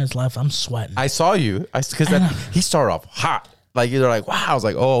have 10 minutes left. I'm sweating. I saw you. Because he started off hot. Like, you're like, wow. I was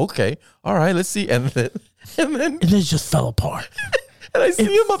like, oh, okay. All right, let's see. And then and it just fell apart. and I see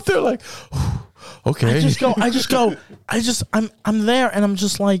him up there like, okay. I'm there, and I'm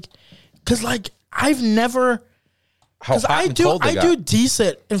just like, because, like, I've never... How Because hot I and cold they do got.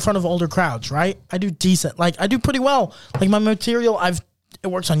 decent in front of older crowds, right? I do decent. Like, I do pretty well. Like, my material, it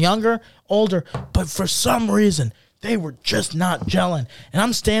works on younger, older. But for some reason, they were just not gelling. And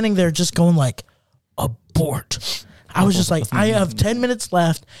I'm standing there just going like, abort. I was just like, I have 10 minutes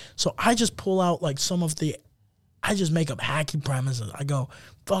left. So I just pull out like I just make up hacky premises. I go,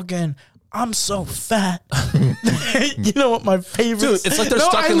 fucking... I'm so fat. You know what my favorite... Dude, it's like they're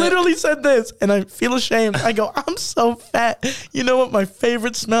stuck in I literally said this, and I feel ashamed. I go, I'm so fat. You know what my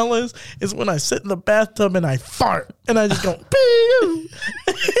favorite smell is? Is when I sit in the bathtub and I fart. And I just go, pew.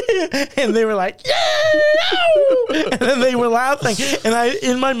 And they were like, yeah. And then they were laughing. And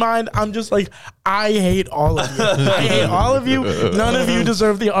in my mind, I'm just like, I hate all of you. I hate all of you. None of you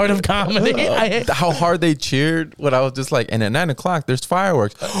deserve the art of comedy. How hard they cheered when I was just like, and at 9 o'clock, there's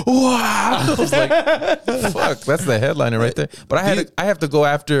fireworks. Wow. I was like, fuck, that's the headliner right there. But I have to go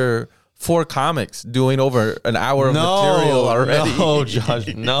after 4 comics doing over an hour of material already. No, Josh,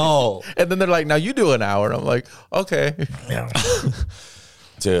 no. And then they're like, now you do an hour. I'm like, okay. Yeah.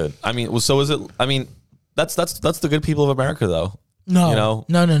 Dude, I mean, so is it? I mean, that's the good people of America, though. No, You know?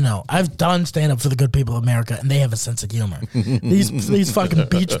 no. I've done stand up for the good people of America, and they have a sense of humor. These fucking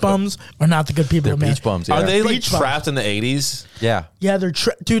beach bums are not the good people They're of America. beach bums. Yeah. Are they like Beach bums. trapped in the 80s? Yeah. Yeah, they're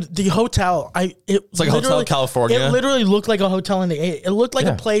dude. The hotel, it's like a hotel in California? It literally looked like a hotel in the 80s. It looked like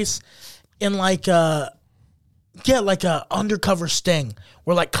Yeah. a place in like a undercover sting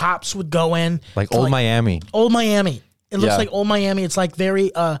where like cops would go in, Like to, old Miami. Old Miami. It looks Yeah. like old Miami. It's like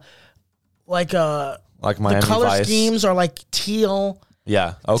very Like the Miami color Vice? schemes are like teal.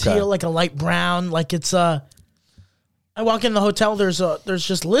 Yeah. Okay. Teal, like a light brown. Like it's I walk in the hotel. There's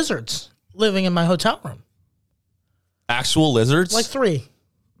just lizards living in my hotel room. Actual lizards? Like 3.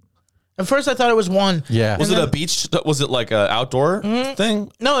 At first, I thought it was 1. Yeah. Was it a beach? Was it like an outdoor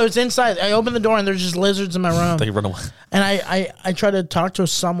thing? No, it was inside. I opened the door and there's just lizards in my room. They run away. And I try to talk to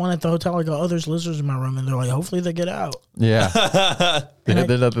someone at the hotel. I go, "Oh, there's lizards in my room," and they're like, "Hopefully they get out." Yeah.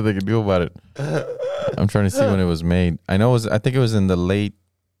 There's nothing they can do about it. I'm trying to see when it was made. I think it was in the late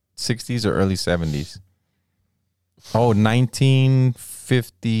 60s or early 70s. Oh,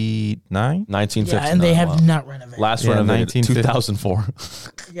 1959? 1959. Yeah, and they have not renovated. Last Yeah, renovated 1950. 2004.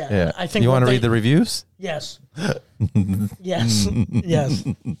 Yeah. I think you want to what read the reviews? Yes. Yes. Yes.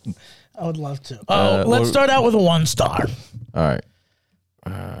 I would love to. Oh, let's or- start out with a 1 star. All right.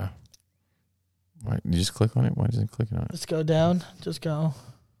 Why, you just click on it? Why isn't it clicking on it? Let's go down. Just go.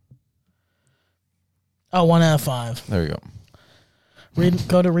 Oh, 1 out of 5. There we go.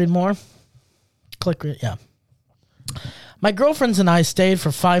 Go to read more. Click. Yeah. My girlfriends and I stayed for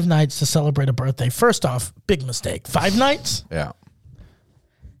 5 nights to celebrate a birthday. First off, big mistake. 5 nights? Yeah.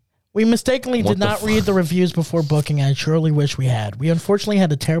 We mistakenly did not read the reviews before booking. I surely wish we had. We unfortunately had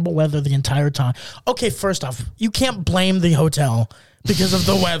the terrible weather the entire time. Okay, first off, you can't blame the hotel because of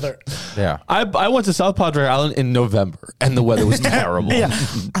the weather. Yeah. I went to South Padre Island in November, and the weather was terrible. Yeah.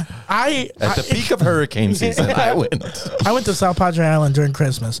 At the peak of hurricane season, I went. I went to South Padre Island during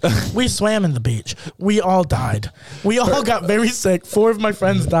Christmas. We swam in the beach. We all died. We all got very sick. 4 of my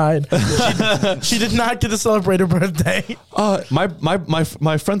friends died. She did not get to celebrate her birthday. My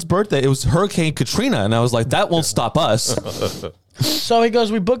friend's birthday, it was Hurricane Katrina, and I was like, that won't stop us. So he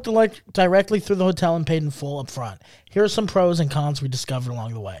goes, we booked directly through the hotel and paid in full up front. Here are some pros and cons we discovered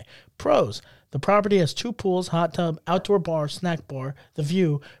along the way. Pros. The property has 2 pools, hot tub, outdoor bar, snack bar. The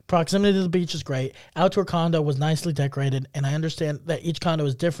view, proximity to the beach is great. Outdoor condo was nicely decorated, and I understand that each condo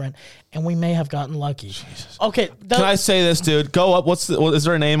is different, and we may have gotten lucky. Jesus. Okay. Can I say this, dude? Go up. Is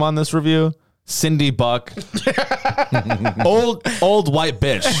there a name on this review? Cindy Buck. old white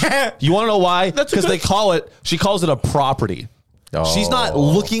bitch. You want to know why? Because she calls it a property. Oh. She's not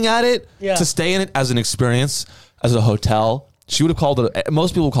looking at it Yeah. to stay in it as an experience, as a hotel. She would have called it,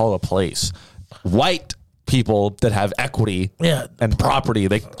 most people call it a place. White people that have equity and property,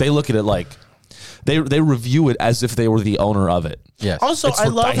 they look at it like, they review it as if they were the owner of it. Yes. Also, I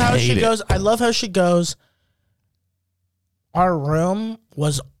love how she goes. I love how she goes. Our room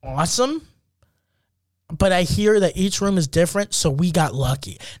was awesome, but I hear that each room is different, so we got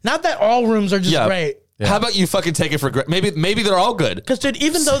lucky. Not that all rooms are just great. Yeah. How about you fucking take it for granted? Maybe they're all good. Because, dude,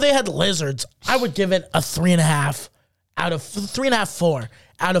 even though they had lizards, I would give it a 3.5 out of 4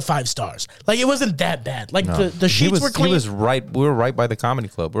 out of 5 stars. Like, it wasn't that bad. Like, the sheets were clean. He was right. We were right by the comedy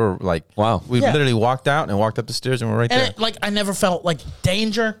club. We were like, wow. We literally walked out and walked up the stairs and we're right there. And I never felt like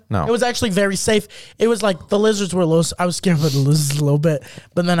danger. No. It was actually very safe. It was like the lizards were low. I was scared of the lizards a little bit,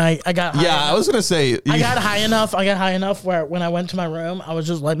 but then I got high enough. I was gonna say I got high enough where when I went to my room, I was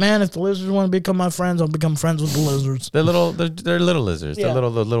just like, man, if the lizards want to become my friends, I'll become friends with the lizards. They're little lizards. Yeah. They're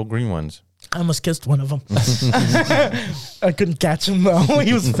the little green ones. I almost kissed one of them. I couldn't catch him though.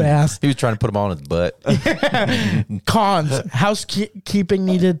 He was fast. He was trying to put them all in his butt. Cons. Housekeeping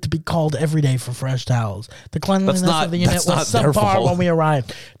needed to be called every day for fresh towels. The cleanliness of the unit was subpar when we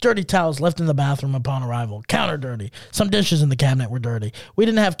arrived. Dirty towels left in the bathroom upon arrival. Counter dirty. Some dishes in the cabinet were dirty. We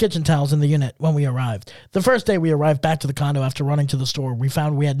didn't have kitchen towels in the unit when we arrived. The first day we arrived back to the condo after running to the store, we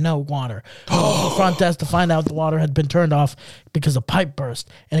found we had no water. We went to the front desk to find out the water had been turned off because a pipe burst,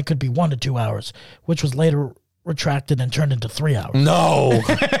 and it could be 1 to 2 hours, which was later retracted and turned into 3 hours. No.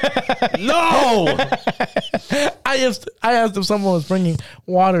 No. I asked if someone was bringing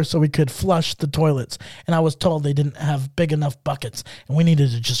water so we could flush the toilets, and I was told they didn't have big enough buckets, and we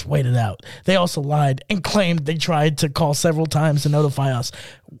needed to just wait it out. They also lied and claimed they tried to call several times to notify us,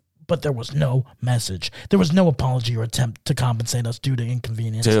 but there was no message. There was no apology or attempt to compensate us due to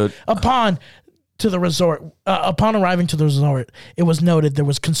inconvenience. Dude. to the resort. Upon arriving to the resort, it was noted there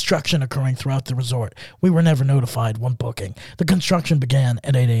was construction occurring throughout the resort. We were never notified when booking. The construction began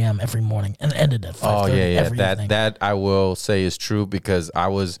at 8 a.m. every morning and ended at 5:30 every evening. That I will say is true because I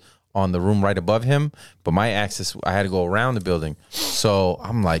was on the room right above him, but my access, I had to go around the building. So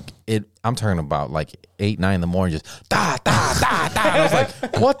I'm like, I'm talking about like 8, 9 in the morning, just da, da, da, da. And I was like,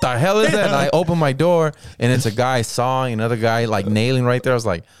 what the hell is that? And I open my door and it's a guy sawing, another guy like nailing right there. I was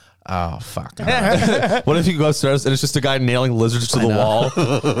like, oh, fuck. What if you go upstairs and it's just a guy nailing lizards to the wall?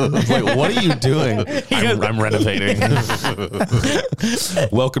 Like, what are you doing? I'm renovating.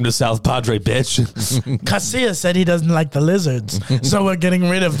 Welcome to South Padre, bitch. Casilla said he doesn't like the lizards, so we're getting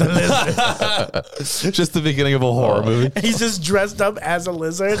rid of the lizards. It's just the beginning of a horror movie. He's just dressed up as a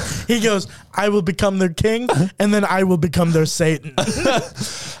lizard. He goes, I will become their king, and then I will become their Satan.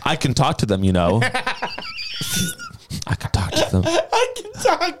 I can talk to them, you know. I can talk to them. I can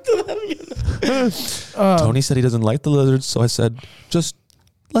talk to them. You know. Tony said he doesn't like the lizards, so I said, just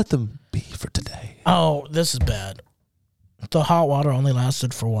let them be for today. Oh, this is bad. The hot water only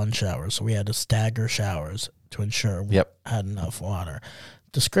lasted for 1 shower, so we had to stagger showers to ensure we had enough water.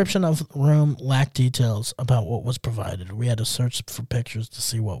 Description of room lacked details about what was provided. We had to search for pictures to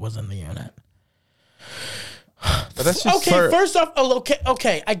see what was in the unit. But that's just first off,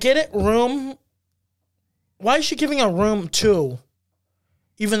 okay, I get it. Room. Why is she giving a room 2?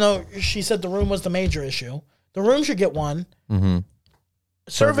 Even though she said the room was the major issue. The room should get 1. Mm-hmm.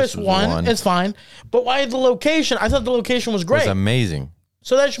 Service 1 is fine. But why the location? I thought the location was great. It was amazing.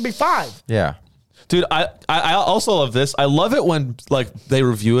 So that should be 5. Yeah. Dude, I also love this. I love it when like they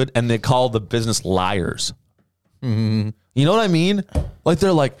review it and they call the business liars. Mm-hmm. You know what I mean? Like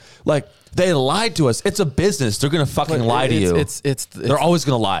they're like they lied to us. It's a business. They're gonna fucking lie to you. They're always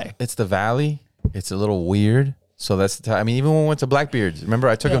gonna lie. It's the Valley. It's a little weird. So that's, I mean, even when we went to Blackbeard's, remember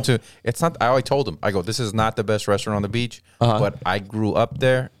I took him to, it's not, I always told him, I go, this is not the best restaurant on the beach, but I grew up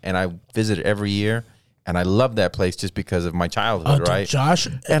there and I visit it every year. And I love that place just because of my childhood, right? Josh.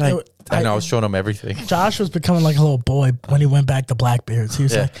 And I know I was showing him everything. Josh was becoming like a little boy when he went back to Blackbeard's. He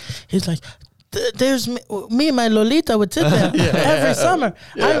was like, there's me and my Lolita would sit there every summer.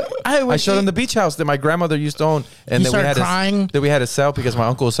 Yeah. I showed him the beach house that my grandmother used to own, and then we had to sell because my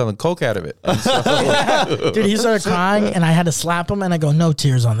uncle was selling coke out of it. Dude, he started crying, and I had to slap him, and I go, "No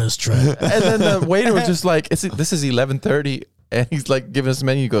tears on this trip." And then the waiter was just like, "This is 11:30." And he's like giving us a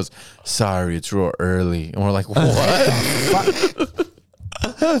menu. He goes, "Sorry, it's real early." And we're like, "What?"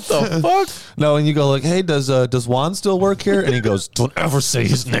 What the fuck? No, and you go like, "Hey, does Juan still work here?" And he goes, "Don't ever say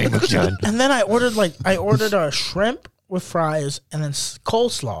his name again." And then I ordered a shrimp with fries and then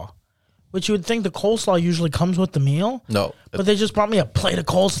coleslaw, which you would think the coleslaw usually comes with the meal. No, but they just brought me a plate of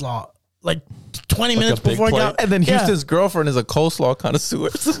coleslaw like 20 minutes before I got. And then Houston's girlfriend is a coleslaw connoisseur.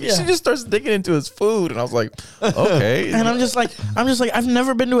 So she just starts digging into his food, and I was like, okay. And I'm just like, I've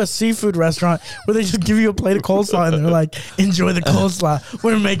never been to a seafood restaurant where they just give you a plate of coleslaw and they're like, enjoy the coleslaw.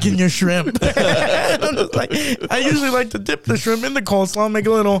 We're making your shrimp. And I'm just like, I usually like to dip the shrimp in the coleslaw and make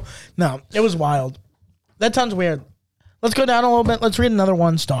a little. No, it was wild. That sounds weird. Let's go down a little bit. Let's read another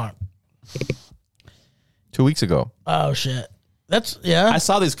 1 star. 2 weeks ago. Oh shit. I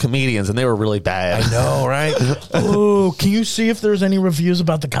saw these comedians and they were really bad. I know, right? Oh, can you see if there's any reviews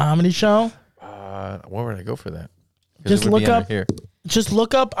about the comedy show? Where would I go for that? Just look up here. Just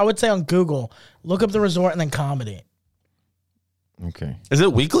look up. I would say on Google, look up the resort and then comedy. Okay. Is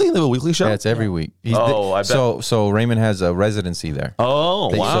it weekly? They have a weekly show? Yeah, it's every week. I bet. So Raymond has a residency there.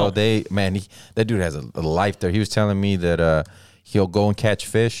 Oh, wow. So that dude has a life there. He was telling me that he'll go and catch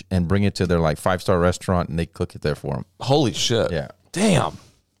fish and bring it to their like 5-star restaurant and they cook it there for him. Holy shit. Yeah. Damn.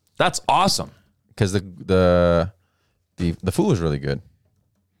 That's awesome. Because the food was really good.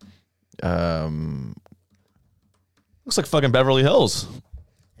 Looks like fucking Beverly Hills.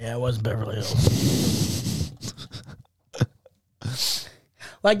 Yeah, it was Beverly Hills.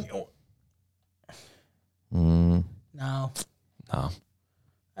 Like, no.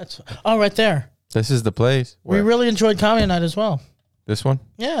 That's right there. This is the place. We really enjoyed comedy night as well. This one?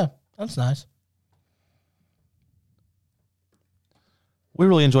 Yeah, that's nice. We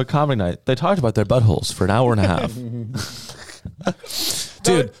really enjoyed comedy night. They talked about their buttholes for an hour and a half.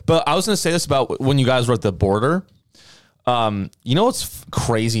 Dude, but I was going to say this about when you guys were at the border. You know what's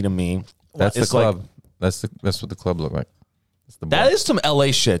crazy to me? That's the club. Like, that's what the club looked like. That is some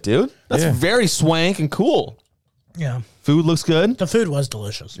LA shit, dude. That's very swank and cool. Yeah. Food looks good. The food was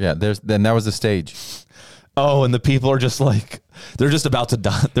delicious. Yeah, then that was the stage. Oh, and the people are just like, they're just about to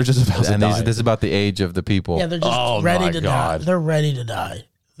die. They're just about to die. This is about the age of the people. Yeah, they're just ready to die. They're ready to die.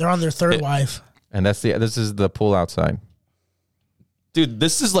 They're on their third wife. And this is the pool outside. Dude,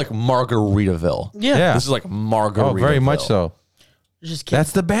 this is like Margaritaville. Yeah. This is like Margaritaville. Oh, very much so. Just kidding.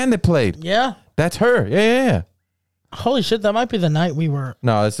 That's the band that played. Yeah. That's her. Yeah. Holy shit, that might be the night we were.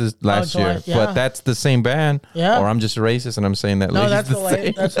 No, this is last July, year. yeah. But that's the same band. Yeah. Or I'm just racist and I'm saying that No, lady's that's the the lady.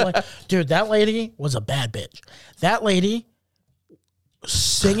 same. That's the lady. Dude, that lady was a bad bitch. That lady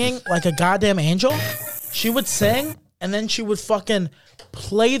singing like a goddamn angel. She would sing and then she would fucking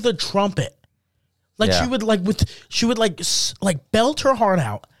play the trumpet. Like Yeah. she would belt her heart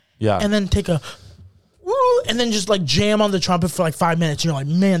out. Yeah. And then take a woo, and then just like jam on the trumpet for like 5 minutes. And you're like,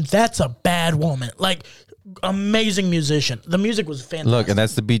 man, that's a bad woman. Like, amazing musician. The music was fantastic. Look, and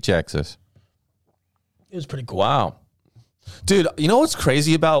that's the beach access. It was pretty cool. Wow. Dude, you know what's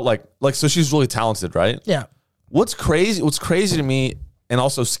crazy about like so she's really talented, right? Yeah. What's crazy to me and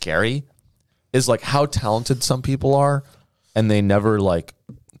also scary is like how talented some people are and they never like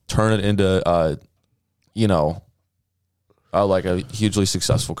turn it into like a hugely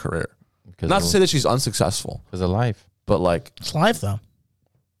successful career. Not to say that she's unsuccessful, Because of life. but like It's life though.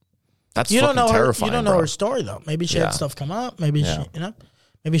 that's You don't fucking know her. terrifying. You don't know bro. her story though. Maybe she Yeah. had stuff come up. Maybe Yeah.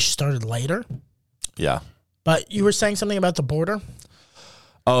 maybe she started later. Yeah. But you were saying something about the border.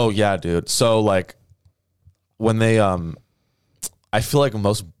 Oh yeah, dude. So like when they I feel like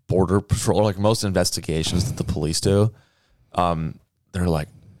most border patrol, like most investigations that the police do, they're like,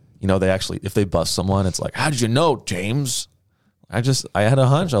 they actually, if they bust someone, it's like, how did you know, James? I had a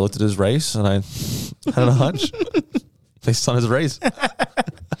hunch. I looked at his race and I had a hunch based on his race.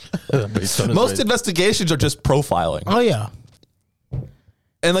 Most investigations are just profiling. Oh yeah.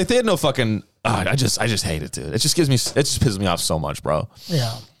 And like they had no fucking, I just hate it, dude. It just pisses me off so much, bro.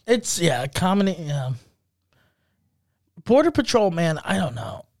 Yeah. It's comedy. Yeah. Border Patrol, man. I don't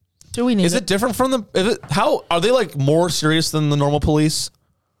know. Do we need? Is it different from how are they like more serious than the normal police?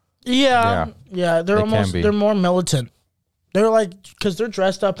 Yeah. They're They can be. they're more militant. They're like, because they're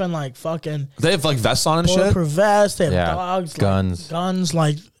dressed up in like fucking They have like vests on and shit. bulletproof vests. They have Yeah. dogs, Guns.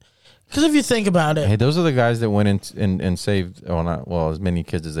 like. Because if you think about it, Hey, those are the guys that went in and saved, as many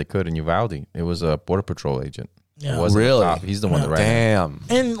kids as they could in Uvalde. It was a Border Patrol agent. Yeah. It wasn't the Really? cop. He's the one that ran. Damn.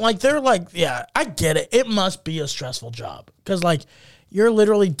 and like they're like, yeah, I get it. It must be a stressful job because like you're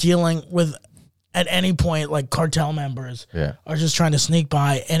literally dealing with at any point like cartel members Yeah. are just trying to sneak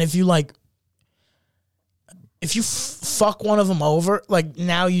by, and if you fuck one of them over, like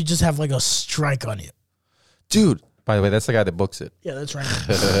now you just have like a strike on you. Dude. By the way, that's the guy that books it. Yeah, that's right.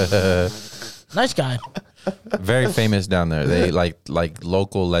 Nice guy. Very famous down there. They like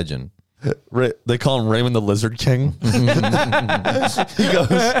local legend. They call him Raymond the Lizard King.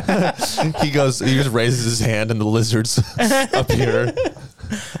 he just raises his hand and the lizards appear.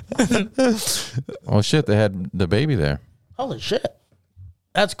 Oh shit, they had the baby there. Holy shit,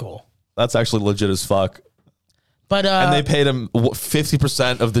 that's cool. That's actually legit as fuck. But And they paid him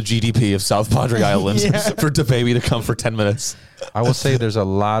 50% of the GDP of South Padre Island for the baby to come for 10 minutes. I will say there's a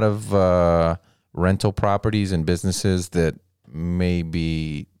lot of rental properties and businesses that may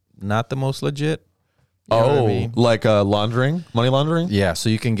be not the most legit. You know what I mean? Like laundering, money laundering? Yeah, so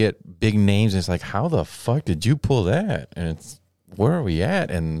you can get big names and it's like, how the fuck did you pull that? And it's, where are we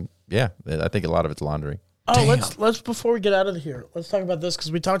at? And yeah, I think a lot of it's laundering. let's before we get out of here, let's talk about this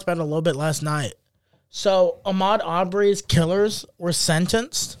because we talked about it a little bit last night. So Ahmaud Arbery's killers were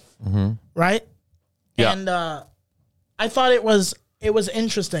sentenced, right? Yeah. And I thought it was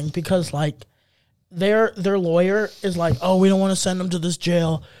interesting because like their lawyer is like, oh, we don't want to send them to this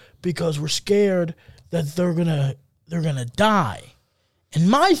jail because we're scared that they're gonna die. And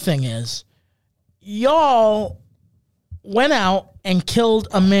my thing is, y'all went out and killed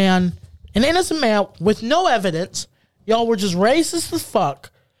a man, an innocent man with no evidence. Y'all were just racist as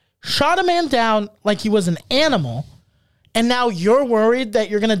fuck. Shot a man down like he was an animal, and now you're worried that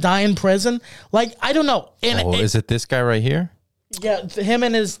you're gonna die in prison. Like, I don't know. And Is it this guy right here? yeah, him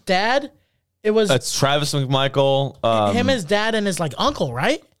and his dad. It was That's Travis McMichael. him, his dad, and his like uncle,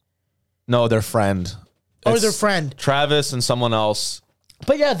 right? No, their friend. Or It's their friend. Travis and someone else.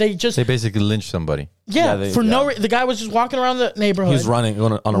 But yeah, they just They basically lynched somebody. the guy was just walking around the neighborhood. He was running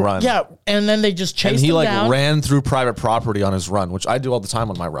on a run. Yeah, and then they just chased And he him like down. ran through private property on his run, which I do all the time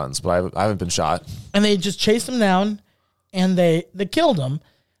on my runs, but I haven't been shot. And they just chased him down, and they killed him.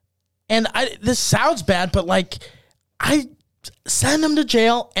 And this sounds bad, but like, I send them to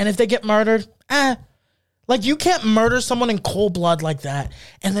jail, and if they get murdered, like you can't murder someone in cold blood like that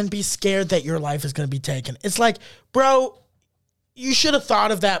and then be scared that your life is going to be taken. It's like, bro, you should have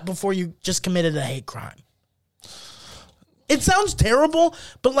thought of that before you just committed a hate crime. It sounds terrible,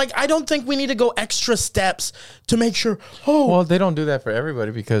 but like I don't think we need to go extra steps to make sure. Oh, Well, they don't do that for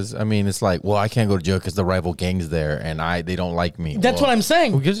everybody because I mean, it's like, well, I can't go to jail because the rival gang's there and they don't like me. that's what I'm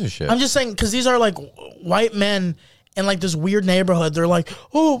saying. Who gives a shit? I'm just saying because these are like white men in like this weird neighborhood. They're like,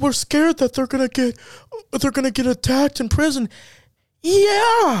 oh, we're scared that they're gonna get attacked in prison.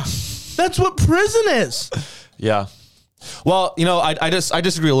 Yeah, that's what prison is. Yeah. Well, I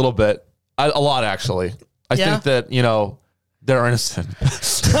disagree a little bit, a lot actually. I think that they're innocent.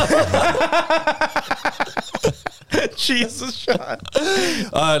 Jesus, Sean.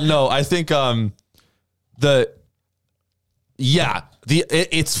 No, I think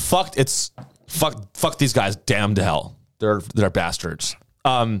it's fucked. It's fuck these guys damn to hell. They're bastards.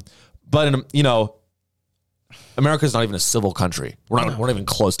 But America's not even a civil country. We're not even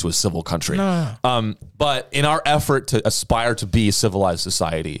close to a civil country. No. But in our effort to aspire to be a civilized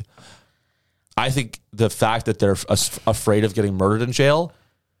society, I think the fact that they're afraid of getting murdered in jail,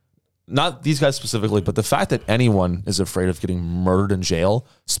 not these guys specifically, but the fact that anyone is afraid of getting murdered in jail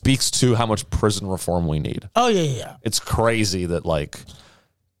speaks to how much prison reform we need. Oh, yeah. It's crazy that like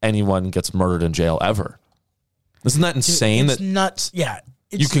anyone gets murdered in jail ever. Isn't that insane? It's nuts. Yeah.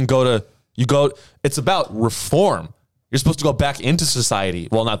 It's about reform. You're supposed to go back into society.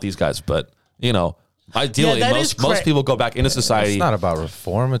 Well, not these guys, but ideally, most people go back into society. It's not about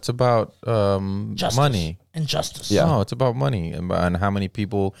reform. It's about money and justice. Yeah. No, it's about money and how many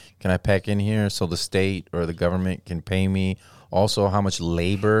people can I pack in here so the state or the government can pay me. Also, how much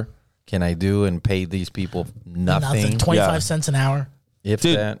labor can I do and pay these people nothing? 25 cents an hour. If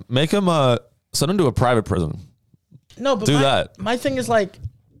Dude, that. make them send them to a private prison. No, but that. My thing is like,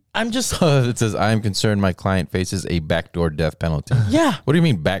 I'm just. It says, I am concerned my client faces a backdoor death penalty. Yeah. What do you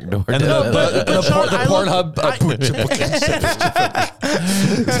mean backdoor death? The Pornhub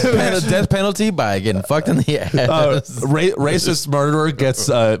a death penalty by getting fucked in the ass. Racist murderer gets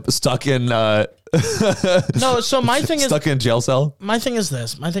stuck in. No, so my thing is stuck in jail cell. My thing is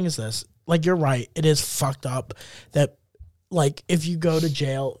this. Like, you're right. It is fucked up that, like, if you go to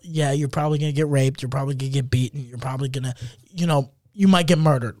jail, yeah, you're probably gonna get raped. You're probably gonna get beaten. You're probably gonna, you might get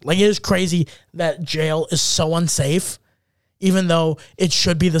murdered. Like, it is crazy that jail is so unsafe, even though it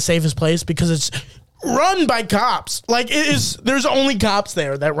should be the safest place because it's run by cops. Like, it is. There's only cops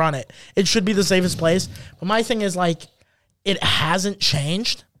there that run it. It should be the safest place. But my thing is, like, it hasn't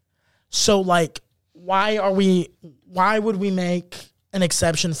changed. So, like, why would we make an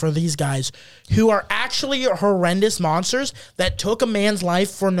exception for these guys who are actually horrendous monsters that took a man's life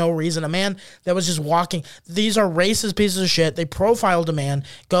for no reason? A man that was just walking. These are racist pieces of shit. They profiled a man,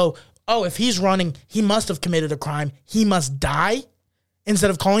 go, oh, if he's running, he must have committed a crime. He must die. Instead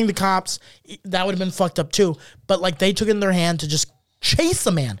of calling the cops, that would have been fucked up too. But like, they took it in their hand to just chase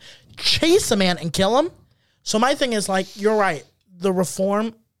a man and kill him. So my thing is, like, you're right.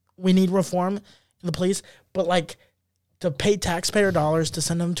 We need reform in the police, but like, to pay taxpayer dollars to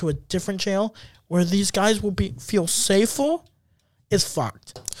send them to a different jail where these guys will feel safer is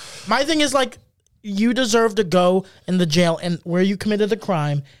fucked. My thing is, like, you deserve to go in the jail and where you committed a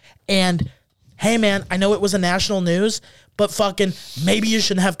crime. And hey, man, I know it was a national news, but fucking maybe you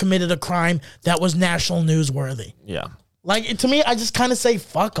shouldn't have committed a crime that was national newsworthy. Yeah. Like, to me, I just kind of say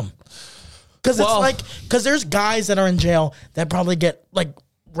fuck them. Because there's guys that are in jail that probably get like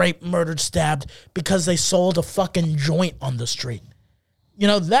raped, murdered, stabbed because they sold a fucking joint on the street.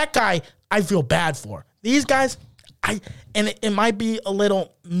 That guy I feel bad for. These guys, it might be a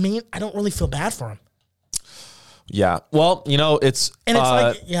little mean. I don't really feel bad for him. Yeah. Well, it's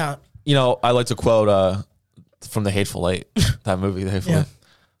like, yeah. I like to quote from The Hateful Eight, that movie, The Hateful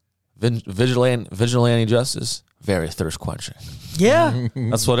Eight. Vigilante justice, very thirst quenching. Yeah.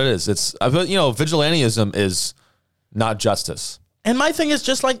 That's what it is. Vigilantism is not justice. And my thing is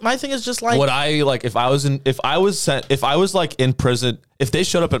just like what I like. If I was like in prison, if they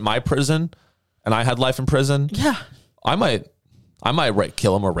showed up at my prison, and I had life in prison, yeah, I might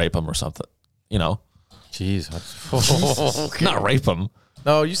kill him or rape him or something. Jeez, not rape him.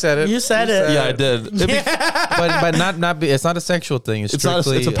 No, you said it. You said it. Yeah, I did. But not be. It's not a sexual thing. It's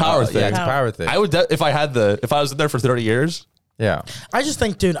strictly. It's a power thing. Yeah, it's a power thing. I would if I was in there for 30 years. Yeah. I just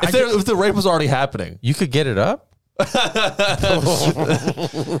think, dude, if the rape was already happening, you could get it up.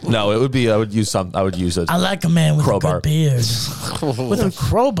 No, it would be. I would use a. I like a man with crowbar. a good beard. With a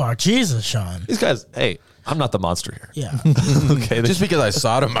crowbar. Jesus, Sean. These guys, hey, I'm not the monster here. Yeah. Okay. Just because I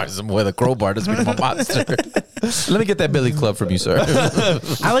sodomized him with a crowbar doesn't mean I'm a monster. Let me get that billy club from you, sir.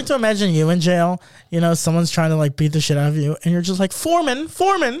 I like to imagine you in jail. You know, someone's trying to like beat the shit out of you, and you're just like, Foreman,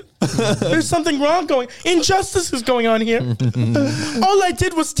 there's something wrong going. Injustice is going on here. All I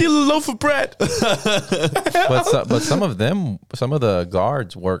did was steal a loaf of bread. But some of the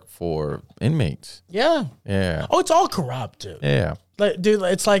guards work for inmates. Yeah. Yeah. Oh, it's all corrupt, dude. Yeah. Like, dude,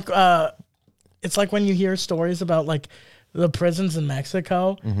 it's like when you hear stories about like the prisons in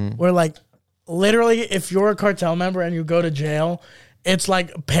Mexico, where like literally, if you're a cartel member and you go to jail, it's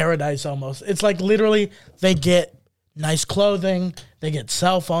like paradise almost. It's like literally they get nice clothing, they get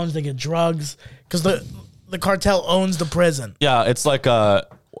cell phones, they get drugs because the cartel owns the prison. Yeah, it's like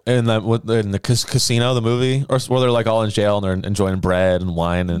in the casino, the movie, or where they're like all in jail and they're enjoying bread and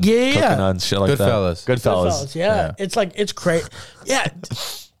wine and coconut and shit like Goodfellas. that. Goodfellas. Yeah. It's like, it's great. Yeah.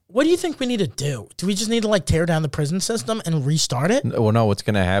 What do you think we need to do? Do we just need to like tear down the prison system and restart it? Well, no, what's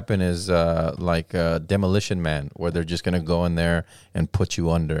going to happen is like Demolition Man, where they're just going to go in there and put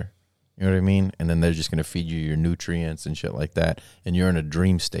you under. You know what I mean? And then they're just going to feed you your nutrients and shit like that. And you're in a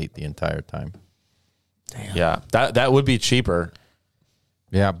dream state the entire time. Damn. Yeah, that would be cheaper.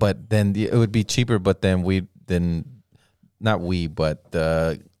 Yeah, but then it would be cheaper, but then the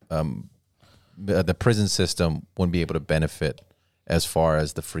prison system wouldn't be able to benefit as far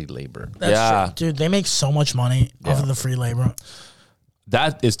as the free labor. That's true. Dude, they make so much money off of the free labor.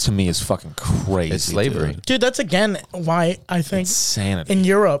 That is, to me, is fucking crazy. It's slavery. Dude, that's again why I think Insanity. in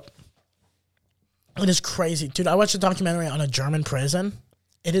Europe, it is crazy. Dude, I watched a documentary on a German prison.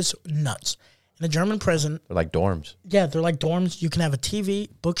 It is nuts. In a German prison, They're like dorms. yeah, they're like dorms. You can have a TV,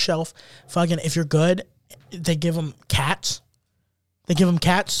 bookshelf. Fucking, if you're good, they give them cats. They give them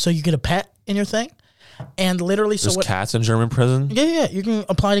cats so you get a pet in your thing. And literally, There's cats in German prison? Yeah. You can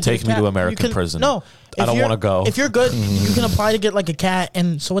apply to Take get a me cat. to American prison. No. I don't want to go. If you're good, you can apply to get like a cat.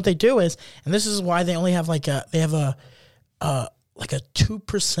 And so what they do is, and this is why they only have like a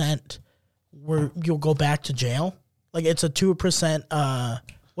 2% where you'll go back to jail. Like it's a 2%,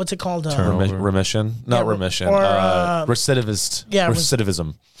 what's it called? Remission? Not remission. or, recidivist. yeah,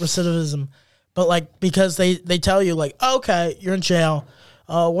 Recidivism. Recidivism. But like, because they tell you like, okay, you're in jail.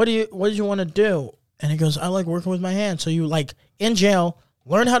 What did you want to do? And he goes, I like working with my hands. So you like in jail,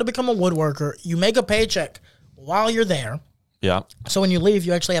 learn how to become a woodworker. You make a paycheck while you're there. Yeah. So when you leave,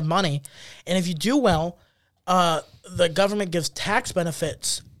 you actually have money. And if you do well, the government gives tax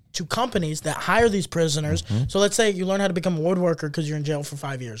benefits to companies that hire these prisoners. Mm-hmm. So let's say you learn how to become a woodworker because you're in jail for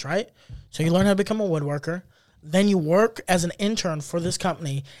 5 years, right? So you learn how to become a woodworker. Then you work as an intern for this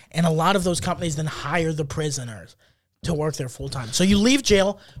company. And a lot of those companies then hire the prisoners to work there full time. So you leave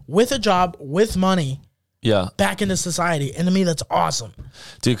jail with a job, with money, back into society. And to me, that's awesome.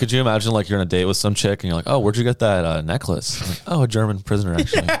 Dude, could you imagine like you're on a date with some chick and you're like, oh, where'd you get that necklace? Like, oh, a German prisoner,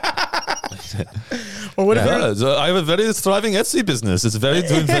 actually. Or what if I have a very thriving Etsy business. It's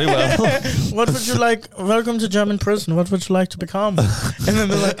doing very well. What would you like? Welcome to German prison. What would you like to become? And then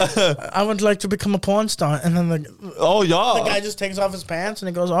they're like, I would like to become a porn star. And then the guy just takes off his pants and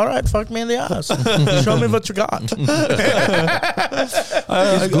he goes, all right, fuck me in the ass. Show me what you got.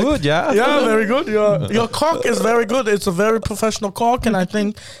 It's good, yeah. Yeah, very good. Your cock is very good. It's a very professional cock, and I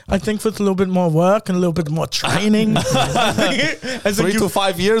think with a little bit more work and a little bit more training, 3 to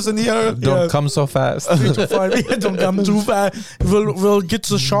 5 years in here. Don't come so fast. 3 to 5 years. Don't come too fast. We'll get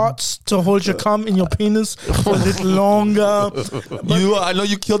the shots to hold your cum in your penis for a little longer. I know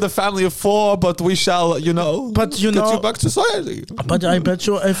you killed a family of 4, but we shall, get you back to society. But I bet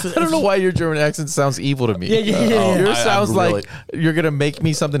you I don't know why your German accent sounds evil to me. Yeah. Yours sounds like you're going to make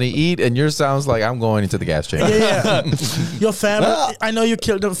me something to eat, and yours sounds like I'm going into the gas chamber. Yeah. Your family, I know you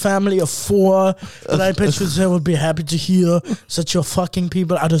killed a family of 4, but I bet you they would be happy to hear that you're fucking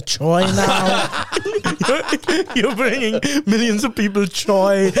people out of joy now. You're bringing millions of people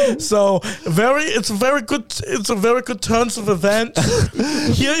joy. So it's a very good turns of events.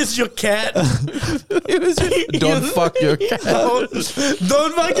 Here is your cat. Don't fuck your cat.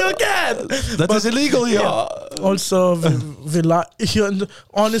 Don't fuck your cat. That is illegal here. Yeah. Also,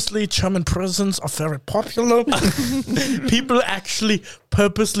 honestly, German prisons are very popular. People actually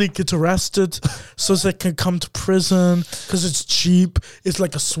purposely get arrested so they can come to prison because it's cheap. It's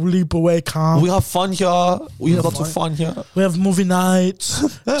like a sleepaway camp. We have fun here. We have lots of fun here. We have movie nights.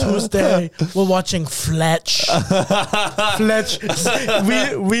 Tuesday, we're watching Fletch. We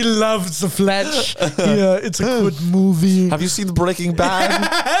love the Fletch. Yeah, it's a good movie. Have you seen Breaking Bad?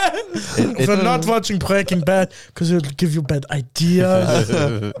 We're not watching Breaking Bad because it'll give you bad ideas.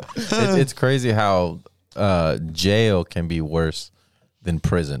 It's crazy how jail can be worse than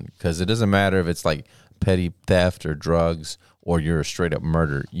prison, because it doesn't matter if it's like petty theft or drugs, or you're a straight up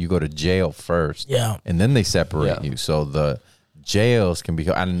murder. You go to jail first, Yeah. and then they separate Yeah. you. So the jails can be.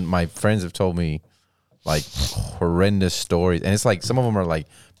 And my friends have told me like horrendous stories, and it's like some of them are like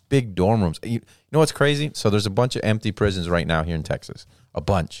big dorm rooms. You know what's crazy? So there's a bunch of empty prisons right now here in Texas, a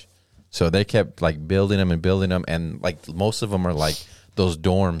bunch. So they kept like building them, and like most of them are like those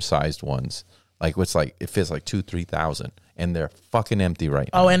dorm sized ones. Like what's like it fits like 2,000-3,000, and they're fucking empty right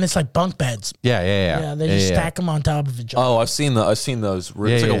now. Oh, and it's like bunk beds. Yeah. Yeah, they just stack them on top of each other. Oh, I've seen those.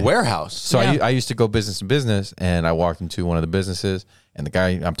 It's like a warehouse. So Yeah. I used to go business to business, and I walked into one of the businesses, and the guy,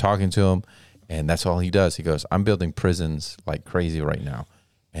 I'm talking to him, and that's all he does. He goes, I'm building prisons like crazy right now,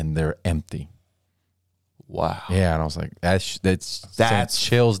 and they're empty. Wow. Yeah, and I was like, that sent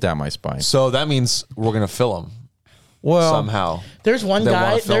chills down my spine. So that means we're gonna fill them Well, somehow. There's one They guy.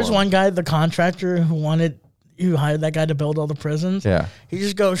 wanna fill There's them. one guy, the contractor who hired that guy to build all the prisons. Yeah. He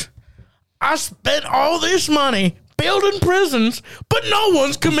just goes, I spent all this money building prisons, but no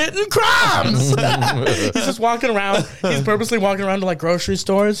one's committing crimes. He's just walking around. He's purposely walking around to like grocery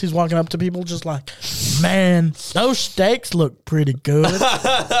stores. He's walking up to people just like, man, those steaks look pretty good.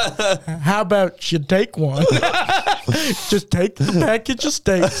 How about you take one? Just take the package of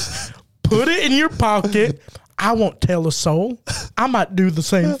steaks, put it in your pocket. I won't tell a soul. I might do the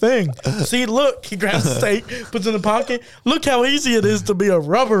same thing. See, look, he grabs a steak, puts it in the pocket. Look how easy it is to be a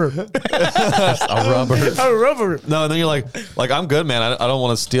rubber. a rubber. A rubber. No, and then you're like I'm good, man. I don't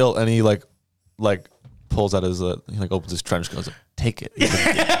want to steal any. Like pulls out his he like opens his trench, goes, take it.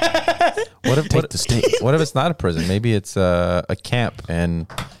 What if Take the steak. What if it's not a prison? Maybe it's a camp, and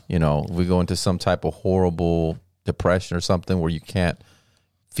we go into some type of horrible depression or something where you can't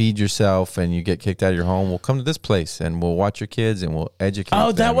feed yourself and you get kicked out of your home. We'll come to this place and we'll watch your kids and we'll educate.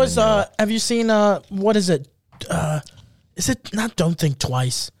 Oh, that them was. and, Have you seen? What is it? Is it not? Don't Think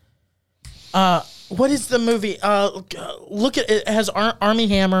Twice. What is the movie? Look at it. It has Army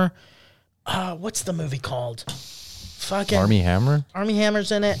Hammer. What's the movie called? Fucking Army Hammer. Army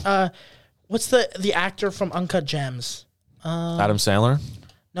Hammer's in it. What's the actor from Uncut Gems? Adam Sandler.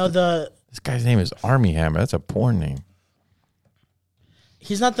 No, This guy's name is Army Hammer. That's a porn name.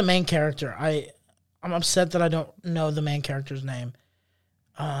 he's not the main character. I'm upset that I don't know the main character's name.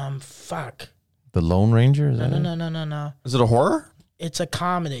 Fuck. The Lone Ranger. Is that it? No. Is it a horror? It's a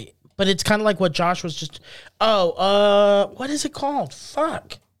comedy, but it's kind of like what Josh was just. What is it called?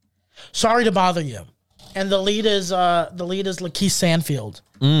 Fuck. Sorry to bother you. And the lead is Lakeith Stanfield.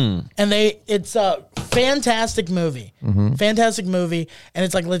 And it's a fantastic movie. Fantastic movie. And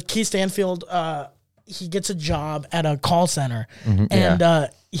it's like Lakeith Stanfield, he gets a job at a call center and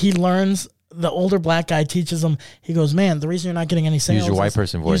he learns, the older black guy teaches him, he goes, man, the reason you're not getting any sales Use your white is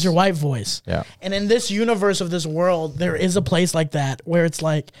person voice. Use your white voice. Yeah. And in this universe of this world, there is a place like that where it's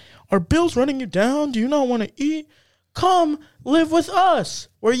like, are bills running you down? Do you not want to eat? Come live with us,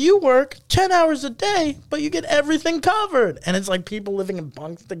 where you work 10 hours a day, but you get everything covered. And it's like people living in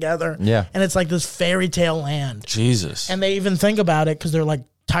bunks together. Yeah. And it's like this fairy tale land. Jesus. And they even think about it because they're like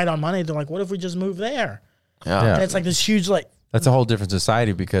tight on money. They're like, what if we just move there? Yeah. And it's like this huge, like, That's a whole different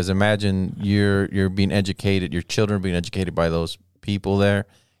society, because imagine you're being educated, your children are being educated by those people there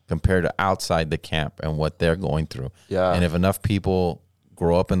compared to outside the camp and what they're going through. Yeah. And if enough people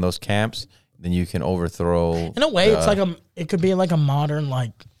grow up in those camps, then you can overthrow. in a way, it's like it could be like a modern,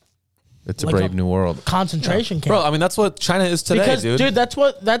 like, It's a like brave a- new world. concentration camp. Bro, I mean, that's what China is today, because, dude.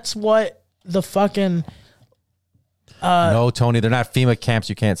 that's what the fucking, No, Tony, they're not FEMA camps.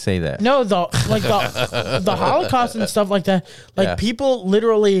 You can't say that. no, the Holocaust and stuff like that. Like, Yeah. people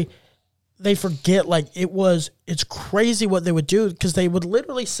literally, they forget, like, it's crazy what they would do, because they would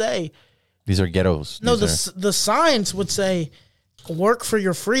literally say, These are ghettos. no, These the signs would say, work for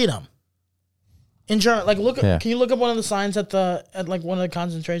your freedom. In German, like, can you look up one of the signs at like one of the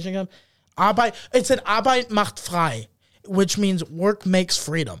concentration camps? It said Arbeit macht frei, which means work makes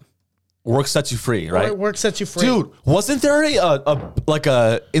freedom. Work sets you free, right? Work sets you free. Dude, wasn't there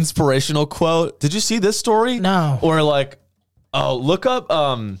a inspirational quote? Did you see this story? No. Or like, look up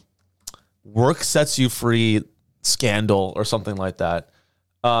work sets you free scandal or something like that.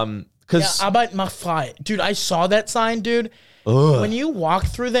 Because Arbeit macht frei. Dude, I saw that sign, dude. When you walk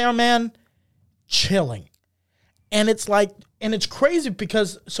through there, man, chilling. And it's like, and it's crazy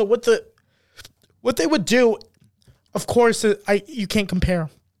because, so what they would do, of course, you can't compare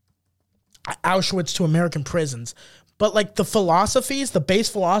Auschwitz to American prisons, but like the base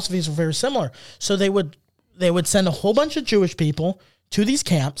philosophies are very similar. So they would send a whole bunch of Jewish people to these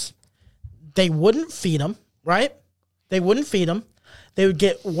camps. They wouldn't feed them, right? They wouldn't feed them. They would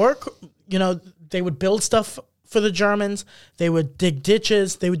get work, they would build stuff for the Germans. They would dig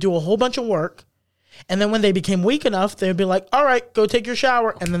ditches. They would do a whole bunch of work. And then when they became weak enough, they would be like, all right, go take your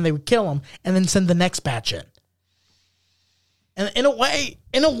shower. And then they would kill them and then send the next batch in. And in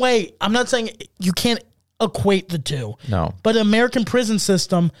a way, I'm not saying you can't equate the two. No. But American prison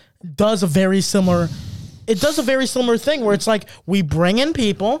system does a very similar thing where it's like we bring in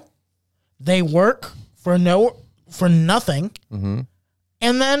people, they work for nothing, and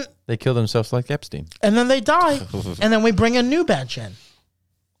then They kill themselves like Epstein. and then they die, and then we bring a new batch in.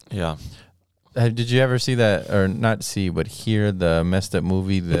 Yeah. Did you ever see that, or not see, but hear the messed up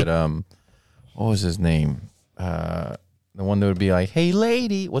movie that what was his name? The one that would be like, "Hey,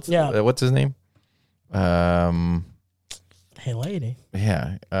 lady," what's his name? Hey, lady.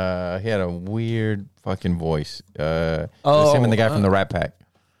 Yeah, he had a weird fucking voice. It was him and the guy from the Rat Pack.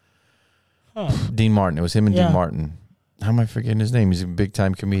 Dean Martin. It was him and Dean Martin. How am I forgetting his name? He's a big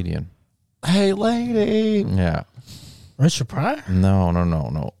time comedian. Hey, lady. Yeah. Richard Pryor?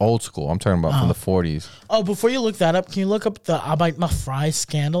 No. Old school. I'm talking about from the 40s. Oh, before you look that up, can you look up the Arbeit macht frei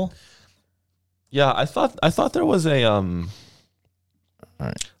scandal? Yeah, I thought there was a All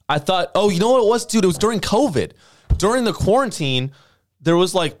right. I thought, oh, you know what it was, dude? It was during COVID. During the quarantine, there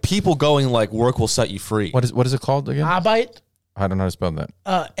was like people going like, work will set you free. What is it called again? Arbeit, I don't know how to spell that.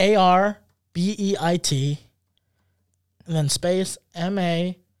 Arbeit, and then space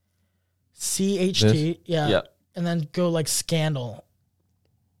MACHT. Yeah. And then go like scandal.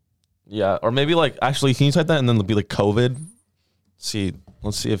 Yeah, or maybe like, actually, can you type that and then it'll be like COVID?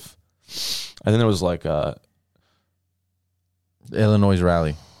 Let's see if, I think there was like Illinois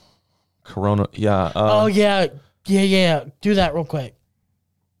rally. Corona. Yeah. Yeah. Do that real quick.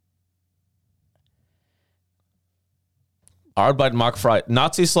 Arbeit macht frei.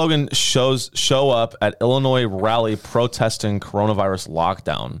 Nazi slogan show up at Illinois rally protesting coronavirus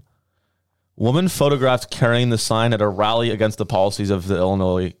lockdown. Woman photographed carrying the sign at a rally against the policies of the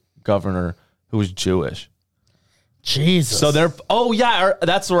Illinois governor who was Jewish. Jesus. So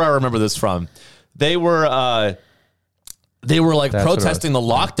that's where I remember this from. They were like protesting the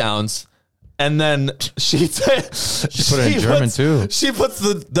lockdowns, and then she put it in German too. She puts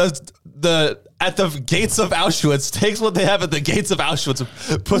the at the gates of Auschwitz, takes what they have at the gates of Auschwitz,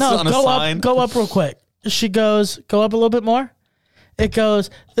 puts it on a sign. Go up real quick. She goes, go up a little bit more. It goes,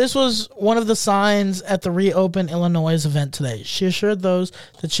 this was one of the signs at the Reopen Illinois event today. She assured those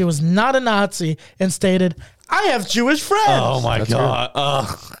that she was not a Nazi and stated, I have Jewish friends. Oh my God.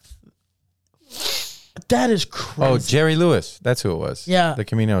 That is crazy. Oh, Jerry Lewis. That's who it was. Yeah. The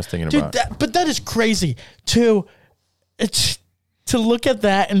comedian I was thinking Dude, about. but that is crazy to look at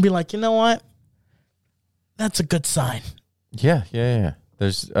that and be like, you know what? That's a good sign. Yeah.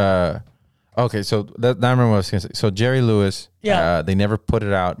 There's okay, so I remember what I was gonna say. So Jerry Lewis, they never put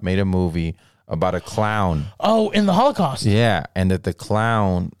it out, made a movie about a clown. Oh, in the Holocaust. Yeah, and that the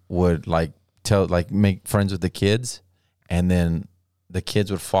clown would make friends with the kids, and then the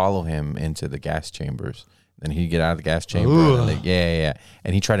kids would follow him into the gas chambers. Then he'd get out of the gas chamber.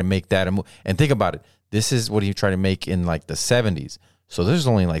 And he tried to make that a movie. And think about it. This is what he tried to make in like the 70s. So this is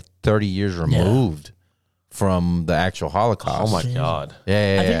only like 30 years removed from the actual Holocaust. Oh my God.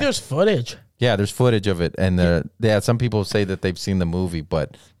 Yeah. I think there's footage. Yeah, there's footage of it. And some people say that they've seen the movie,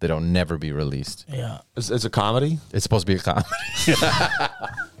 but they don't never be released. Yeah. It's a comedy? It's supposed to be a comedy.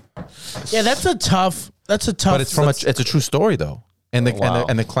 Yeah, that's a tough. But it's a true story though. And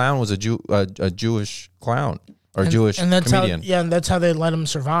the clown was a Jewish clown or Jewish comedian. And that's how they let him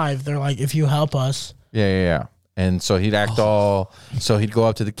survive. They're like, if you help us. Yeah. And so he'd act so he'd go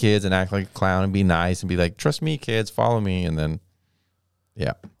up to the kids and act like a clown and be nice and be like, trust me, kids, follow me. And then,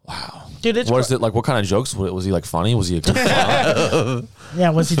 yeah. Wow. Dude, what is it like? What kind of jokes? Was he like funny? Was he a good clown?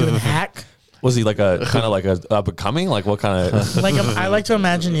 Yeah, was he doing hack? Was he like a kind of like a up and coming? Like what kind of? I like to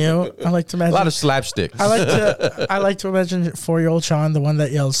imagine you. I like to imagine a lot of slapstick. I like to imagine 4-year-old Sean, the one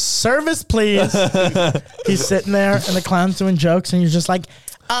that yells "Service, please." He's sitting there, and the clown's doing jokes, and you're just like,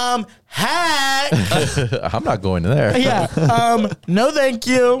 hack. I'm not going there. Yeah. No, thank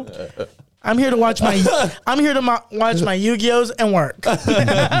you. I'm here to watch my watch my Yu-Gi-Ohs and work.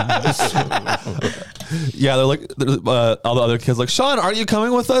 Yeah, they're like all the other kids like, Sean, aren't you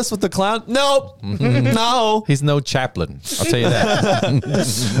coming with us with the clown? Nope. No. He's no chaplain. I'll tell you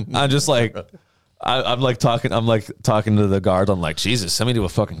that. I'm just like I'm talking to the guard. I'm like, Jesus, send me to a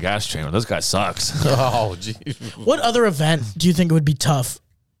fucking gas chamber. This guy sucks. Oh, geez. What other event do you think it would be tough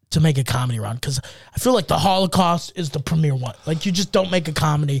to make a comedy around? Because I feel like the Holocaust is the premier one. Like, you just don't make a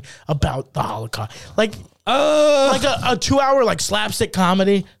comedy about the Holocaust. Like a 2-hour like slapstick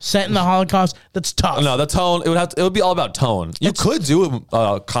comedy set in the Holocaust. That's tough. No, the tone. It would be all about tone. You could do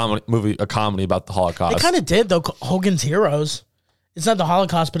a comedy about the Holocaust. It kind of did though. Hogan's Heroes. It's not the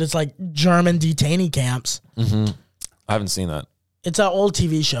Holocaust, but it's like German detainee camps. I haven't seen that. It's an old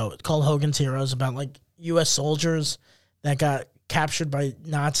TV show called Hogan's Heroes about like U.S. soldiers that got captured by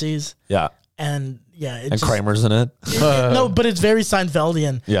Nazis. Yeah. And yeah. And Kramer's in it. No, but it's very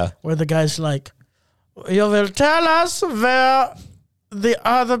Seinfeldian. Yeah. Where the guy's like, you will tell us where the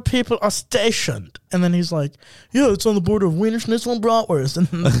other people are stationed. And then he's like, yeah, it's on the border of Wiener Schnitzel and Bratwurst. And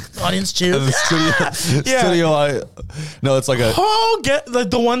the audience cheers. No, it's like a... Like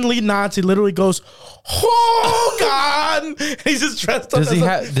the one lead Nazi literally goes, Hogan! He's just dressed up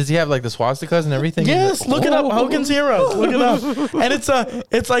Does he have like the swastikas and everything? Yes, look it up. Hogan's Heroes. Look it up. And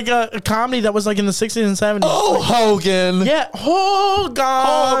it's like a comedy that was like in the 60s and 70s. Oh, like, Hogan. Yeah,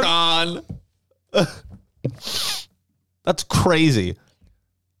 Hogan. That's crazy.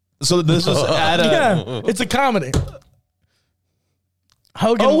 So this was at a... Yeah, it's a comedy.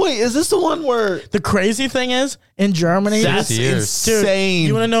 Hogan. Oh, wait, is this the one where... The crazy thing is, in Germany... That's insane. Dude,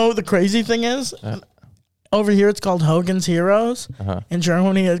 you want to know what the crazy thing is? Over here, it's called Hogan's Heroes. In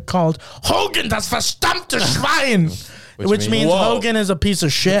Germany, it's called Hogan, das verdammte Schwein. Which means Hogan is a piece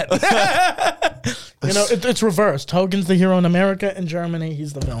of shit. You know, it's reversed. Hogan's the hero in America. In Germany,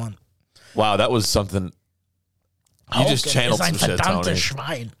 he's the villain. Wow, that was something... You just channeled some shit, Tony.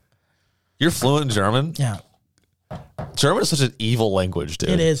 Schwein. You're fluent in German? Yeah. German is such an evil language, dude.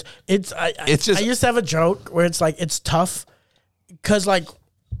 It is. I used to have a joke where it's like, it's tough because like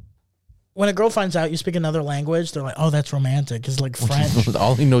when a girl finds out you speak another language, they're like, oh, that's romantic. It's like French. I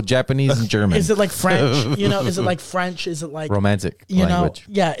only know Japanese and German. Is it like French? You know, is it like French? Is it like romantic language?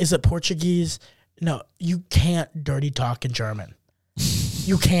 Yeah. Is it Portuguese? No, you can't dirty talk in German.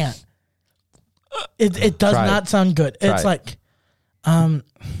 You can't. It does not sound good. It's like,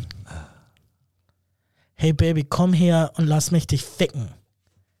 hey baby, komm her und lass mich dich ficken.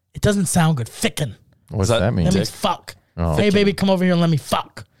 It doesn't sound good. Ficken. What does that mean? That means fuck. Oh. Hey baby, come over here and let me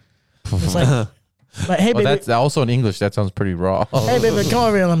fuck. It's like, but hey baby. That's also in English. That sounds pretty raw. Hey baby, come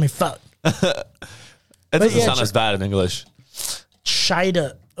over here and let me fuck. It doesn't sound as bad in English.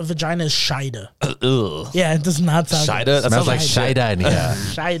 Scheide. A vagina is Scheide. Ugh. Yeah, it does not sound Scheide? good. That smells like Scheide in here.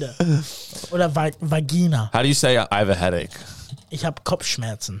 Scheide. Oder Vagina. How do you say I have a headache? Ich hab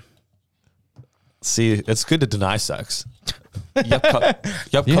Kopfschmerzen. See, it's good to deny sex. You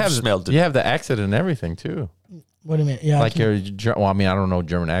have the accent and everything too. What do you mean? Yeah, like well, I mean, I don't know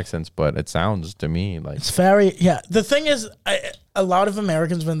German accents, but it sounds to me like it's very The thing is, a lot of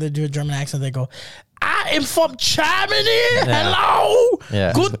Americans when they do a German accent, they go, "I am from Germany. Yeah. Hello,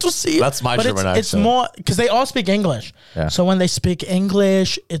 Yeah. good to see you." That's my German accent. It's more because they all speak English. Yeah. So when they speak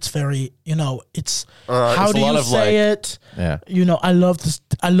English, it's very it's how it's do you say it? Yeah. You know, I love this.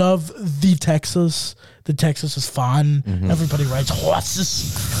 I love the Texas. The Texas is fun. Everybody rides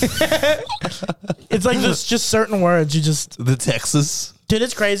horses. It's like there's just certain words you just... The Texas? Dude,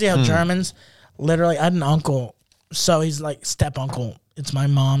 it's crazy how Germans... Literally, I had an uncle. So he's like step uncle. It's my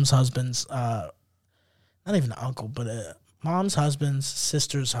mom's husband's... not even an uncle, but mom's husband's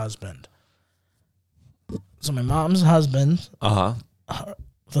sister's husband. So my mom's husband...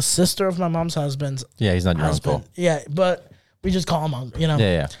 the sister of my mom's husband's... Yeah, he's not your husband. uncle. Yeah, but we just call him uncle, you know?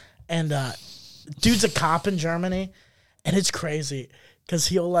 Yeah. And dude's a cop in Germany, and it's crazy because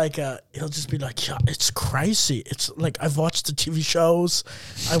he'll just be like, yeah, it's crazy. It's like I've watched the TV shows.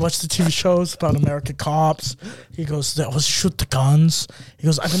 I watched the TV shows about American cops. He goes, they always shoot the guns. He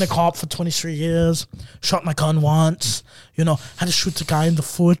goes, I've been a cop for 23 years. Shot my gun once. You know, had to shoot the guy in the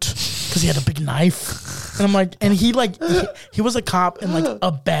foot because he had a big knife. And I'm like, and he was a cop in like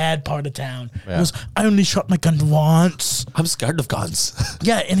a bad part of town. Yeah. He goes, I only shot my gun once. I'm scared of guns.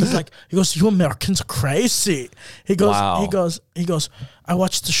 Yeah, and he goes, you Americans are crazy. He goes, Wow. he goes, I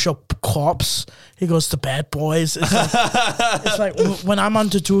watched the show Cops. He goes, the bad boys. It's like when I'm on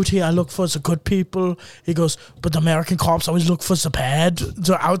the duty, I look for the good people. He goes, but the American cops always look for the bad.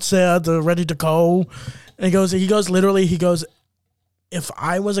 They're out there, they're ready to go. And he goes, if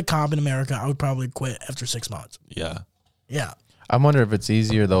I was a cop in America, I would probably quit after 6 months. Yeah. Yeah. I wonder if it's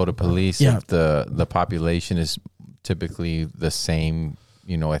easier though to police Yeah. if the population is typically the same,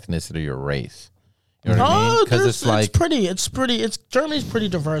 ethnicity or race. You know what I mean? Because it's like Germany's pretty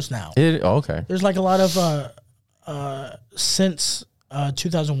diverse now. okay. There's like a lot of since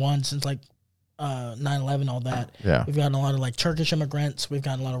 2001, since like 9/11, all that. Yeah. We've gotten a lot of like Turkish immigrants. We've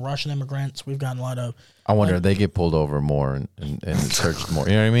gotten a lot of Russian immigrants. We've gotten a lot of. I wonder if they get pulled over more and searched more.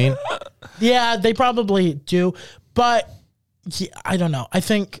 You know what I mean? Yeah, they probably do, but I don't know. I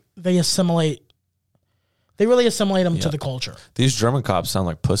think they assimilate. They really assimilate them to the culture. These German cops sound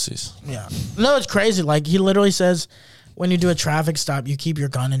like pussies. Yeah. No, it's crazy. Like he literally says, when you do a traffic stop, you keep your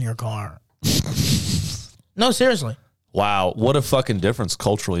gun in your car. No, seriously. Wow, what a fucking difference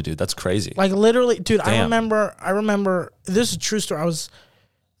culturally, dude. That's crazy. Like literally, dude. Damn. I remember. This is a true story. I was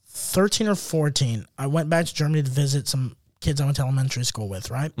 13 or 14. I went back to Germany to visit some kids I went to elementary school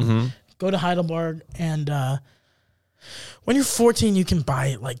with. Right. Mm-hmm. Go to Heidelberg, and when you're 14, you can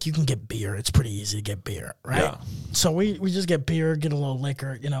buy you can get beer. It's pretty easy to get beer, right? Yeah. So we just get beer, get a little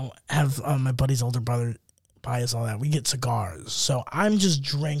liquor. Have my buddy's older brother buy us all that. We get cigars. So I'm just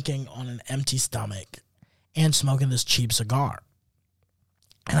drinking on an empty stomach and smoking this cheap cigar.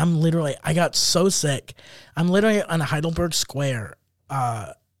 And I got so sick. I'm literally on Heidelberg Square,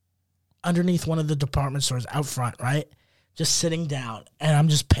 underneath one of the department stores out front, right? Just sitting down, and I'm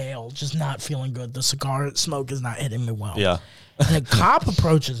just pale, just not feeling good. The cigar smoke is not hitting me well. Yeah. And a cop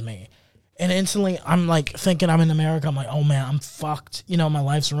approaches me, and instantly I'm like thinking I'm in America. I'm like, oh man, I'm fucked. My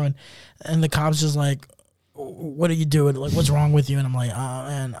life's ruined. And the cop's just like, what are you doing? Like, what's wrong with you? And I'm like, oh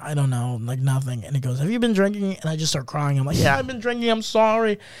man, I don't know, like nothing. And he goes, have you been drinking? And I just start crying. I'm like, yeah, I've been drinking. I'm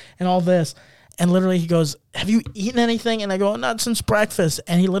sorry. And all this. And literally he goes, have you eaten anything? And I go, not since breakfast.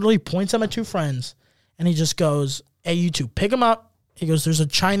 And he literally points at my two friends, and he just goes, hey, you two, pick them up. He goes, there's a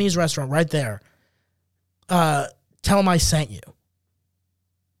Chinese restaurant right there. Tell them I sent you.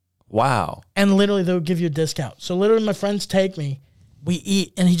 Wow. And literally they'll give you a discount. So literally my friends take me, we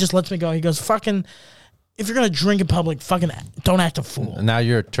eat, and he just lets me go. He goes, fucking, if you're going to drink in public, fucking don't act a fool. Now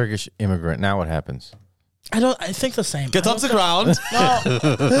you're a Turkish immigrant. Now what happens? I think the same. Get off the ground.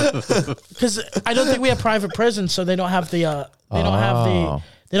 No, because I don't think we have private prisons, so they don't have they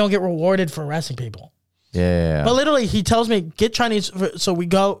don't get rewarded for arresting people. Yeah. But literally, he tells me, get Chinese food. So we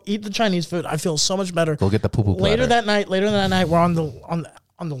go eat the Chinese food. I feel so much better. Go get the poo-poo platter. Later that night, we're on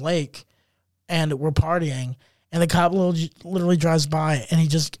the lake, and we're partying, and the cop literally drives by, and he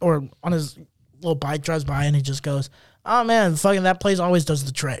just, or on his little bike drives by, and he just goes, oh man, fucking that place always does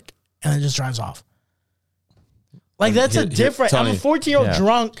the trick, and then just drives off. Like, that's a different, Tony, I'm a 14-year-old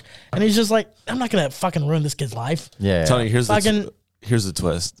drunk, and he's just like, I'm not going to fucking ruin this kid's life. Yeah. Tony, here's the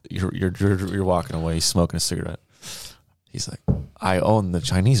twist. You're walking away, he's smoking a cigarette. He's like, I own the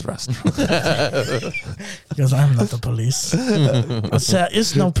Chinese restaurant. He goes, I'm not the police.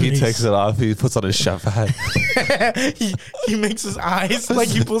 It's no police. He takes it off. He puts on his chef hat. he makes his eyes, like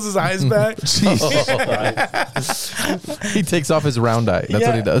he pulls his eyes back. He takes off his round eye. That's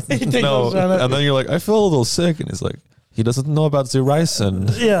what he does. And then you're like, I feel a little sick. And he's like, he doesn't know about the rice and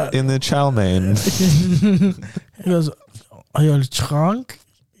in the chow mein. He goes, are you drunk?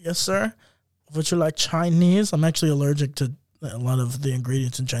 Yes, sir. Would you like Chinese? I'm actually allergic to a lot of the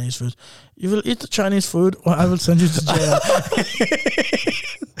ingredients in Chinese food. You will eat the Chinese food, or I will send you to jail.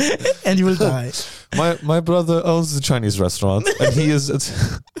 And you will die. My brother owns the Chinese restaurant, and he is...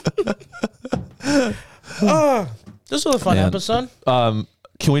 This was a fun episode.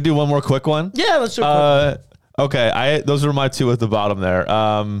 Can we do one more quick one? Yeah, let's do a quick one. Okay, those are my two at the bottom there.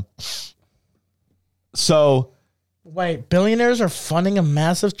 Wait, billionaires are funding a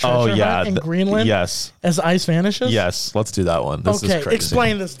massive treasure hunt in Greenland? Yes. As ice vanishes? Yes, let's do that one. This is crazy.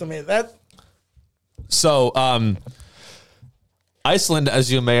 Explain this to me. So, Iceland, as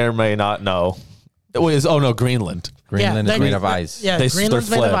you may or may not know, Greenland. Greenland is made of ice. Yeah, Greenland's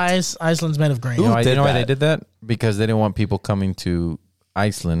made of ice. Iceland's made of green. You know why they did that? Because they didn't want people coming to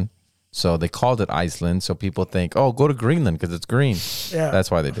Iceland, so they called it Iceland, so people think, oh, go to Greenland because it's green. Yeah.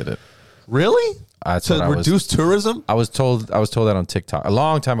 That's why they did it. Really? To reduce tourism? I was told that on TikTok a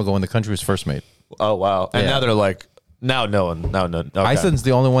long time ago when the country was first made. Oh wow! And now they're like, no. Okay. Iceland's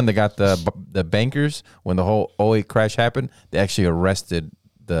the only one that got the bankers when the whole 2008 crash happened. They actually arrested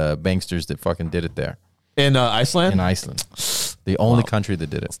the banksters that fucking did it there in Iceland. In Iceland, the only country that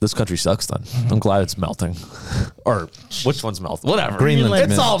did it. This country sucks. Then I'm glad it's melting. Or which one's melting? Whatever.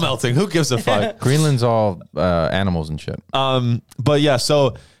 Greenland. It's all melting. Who gives a fuck? Greenland's all animals and shit. But yeah.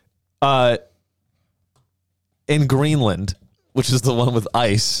 So, in Greenland, which is the one with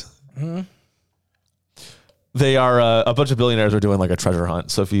ice, they are a bunch of billionaires are doing like a treasure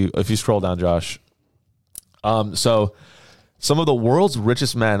hunt. So if you scroll down, Josh, so some of the world's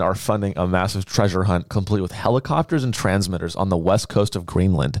richest men are funding a massive treasure hunt complete with helicopters and transmitters on the west coast of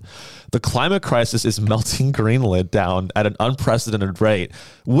Greenland. The climate crisis is melting Greenland down at an unprecedented rate,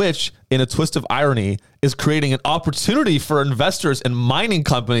 which, in a twist of irony, is creating an opportunity for investors and mining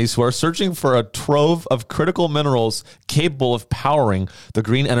companies who are searching for a trove of critical minerals capable of powering the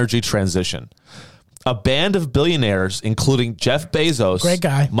green energy transition. A band of billionaires, including Jeff Bezos, great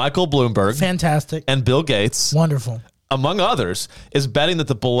guy, Michael Bloomberg, fantastic, and Bill Gates, wonderful, among others, is betting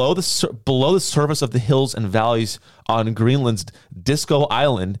that below the surface of the hills and valleys on Greenland's Disco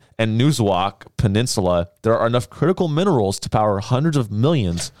Island and Nuswak Peninsula, there are enough critical minerals to power hundreds of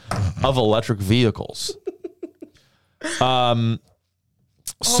millions of electric vehicles.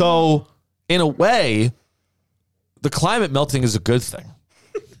 So in a way, the climate melting is a good thing.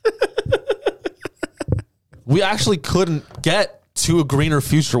 We actually couldn't get to a greener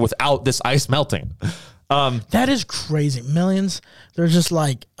future without this ice melting. That is crazy. Millions. They're just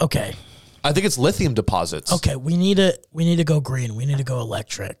like, okay. I think it's lithium deposits. Okay, we need to go green. We need to go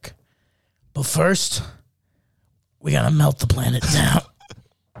electric. But first, we gotta melt the planet down.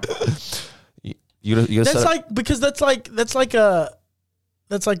 You That's like because that's like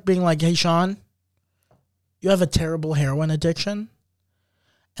being like, hey Sean, you have a terrible heroin addiction,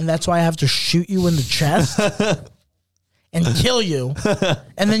 and that's why I have to shoot you in the chest and kill you,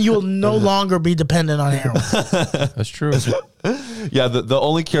 and then you will no longer be dependent on heroin. That's true. Yeah, the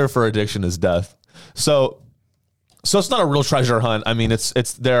only cure for addiction is death. So it's not a real treasure hunt. I mean, it's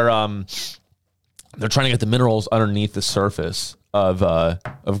they're trying to get the minerals underneath the surface of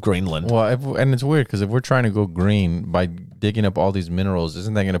Greenland. Well, and it's weird because if we're trying to go green by digging up all these minerals,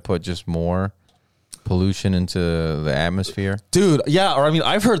 isn't that going to put just more pollution into the atmosphere? Dude, yeah. Or I mean,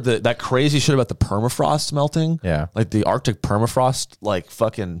 I've heard that crazy shit about the permafrost melting. Yeah. Like the Arctic permafrost, like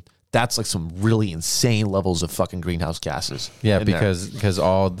fucking, that's like some really insane levels of fucking greenhouse gases. Yeah, in there. because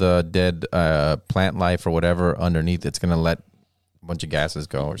all the dead plant life or whatever underneath, it's going to let a bunch of gases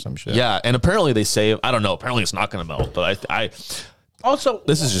go or some shit. Yeah, and apparently they say, I don't know, apparently it's not going to melt, but I Also,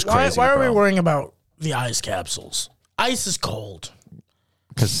 this is just crazy. Why are we bro. worrying about the ice capsules? Ice is cold.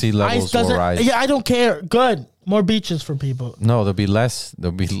 Because sea levels Ice doesn't. will rise. Yeah, I don't care. Good. More beaches for people. No, there'll be less.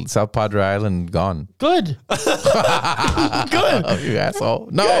 There'll be South Padre Island gone. Good. Good. Oh, you asshole.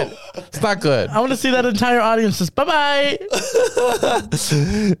 No, it's not good. I want to see that entire audience just bye-bye.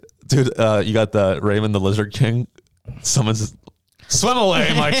 Dude, you got the Raymond the Lizard King. Someone's swim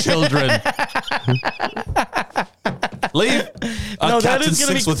away, my children. Leave. No, that Captain is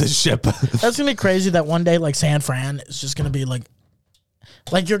gonna sinks be- with his ship. That's going to be crazy that one day, like, San Fran is just going to be like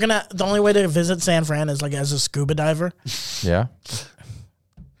you're going to, the only way to visit San Fran is like as a scuba diver. Yeah.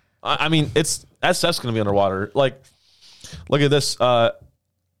 I mean, that's going to be underwater. Like, look at this. The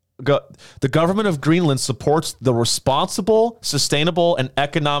government of Greenland supports the responsible, sustainable, and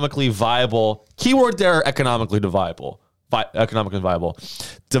economically viable, keyword there, economically viable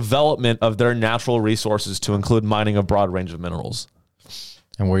development of their natural resources to include mining a broad range of minerals.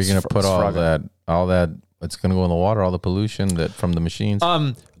 And where are you going to put Sfraga. all that? It's going to go in the water, all the pollution that from the machines.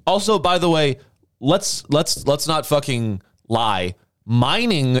 Also, by the way, let's not fucking lie.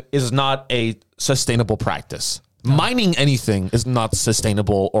 Mining is not a sustainable practice. No. Mining anything is not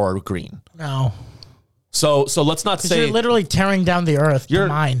sustainable or green. No. So let's not say you're literally tearing down the earth to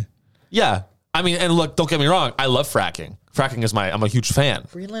mine. Yeah. I mean, and look, don't get me wrong. I love fracking. Fracking is I'm a huge fan.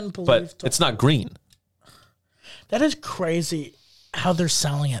 Greenland but it's not green. That is crazy how they're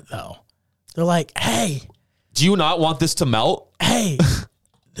selling it, though. They're like, hey. Do you not want this to melt? Hey,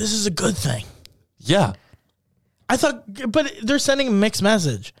 this is a good thing. Yeah. I thought, but they're sending a mixed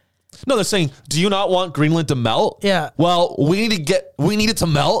message. No, they're saying, do you not want Greenland to melt? Yeah. Well, we need it to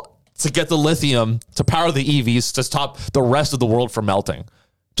melt to get the lithium to power the EVs to stop the rest of the world from melting.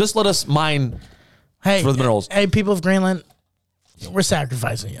 Just let us mine for the minerals. Hey, people of Greenland, we're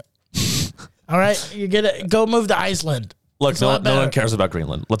sacrificing you. All right? You get it. Go move to Iceland. Look, no one cares about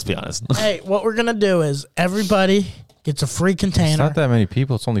Greenland. Let's be honest. Hey, what we're going to do is everybody gets a free container. It's not that many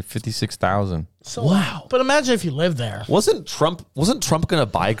people. It's only 56,000. So, wow. But imagine if you live there. Wasn't Trump going to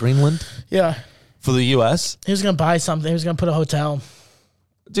buy Greenland? Yeah. For the U.S.? He was going to buy something. He was going to put a hotel.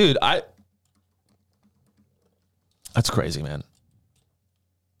 Dude, that's crazy, man.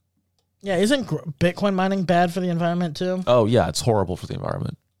 Yeah, isn't Bitcoin mining bad for the environment too? Oh, yeah, it's horrible for the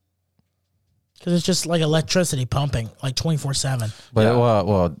environment. Because it's just like electricity pumping like 24/7. But Yeah.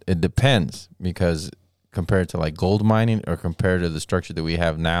 well, it depends because compared to like gold mining or compared to the structure that we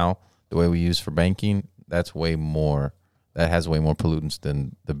have now, the way we use for banking, that's way more. That has way more pollutants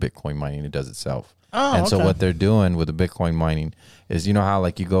than the Bitcoin mining it does itself. Oh, and so okay. what they're doing with the Bitcoin mining is, you know how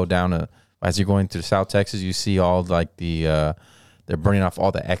like you go down as you're going to South Texas, you see all like they're burning off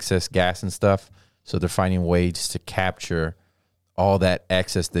all the excess gas and stuff. So they're finding ways to capture all that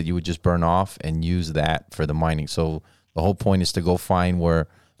excess that you would just burn off and use that for the mining. So the whole point is to go find where,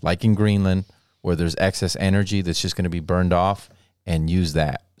 like in Greenland, where there's excess energy that's just going to be burned off and use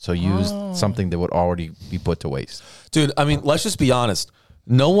that. So use something that would already be put to waste. Dude, I mean, let's just be honest.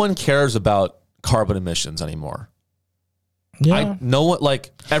 No one cares about carbon emissions anymore. Yeah. No one,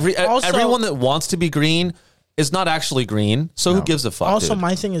 like everyone that wants to be green is not actually green. So who gives a fuck? Also, dude?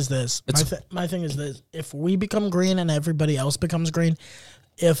 my thing is this. My thing is this. If we become green and everybody else becomes green,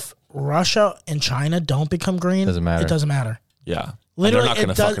 if Russia and China don't become green, Doesn't matter. It doesn't matter. Yeah. Literally, they're not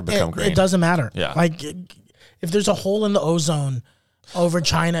going to fucking become green. It doesn't matter. Yeah. Like, If there's a hole in the ozone over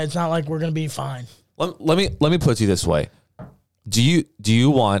China, it's not like we're going to be fine. Let me put it to you this way. Do you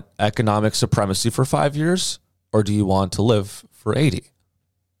want economic supremacy for 5 years, or do you want to live for 80?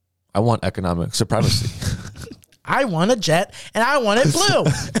 I want economic supremacy. I want a jet, and I want it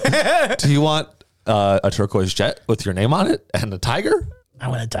blue. Do you want a turquoise jet with your name on it and a tiger? I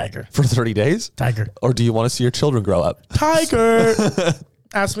want a tiger. For 30 days? Tiger. Or do you want to see your children grow up? Tiger.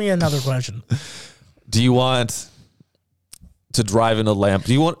 Ask me another question. Do you want to drive in a Lambo?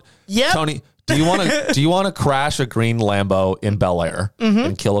 Do you want, Tony, do you want to crash a green Lambo in Bel Air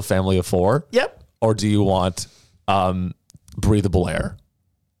and kill a family of 4? Yep. Or do you want breathable air?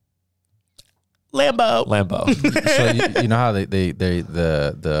 Lambo. So you know how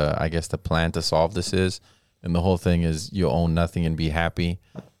the I guess the plan to solve this is, and the whole thing is you own nothing and be happy.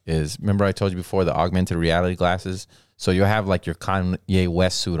 Is, remember I told you before, the augmented reality glasses? So you'll have like your Kanye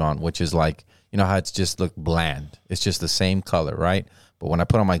West suit on, which is like, you know how it's just look bland. It's just the same color, right? But when I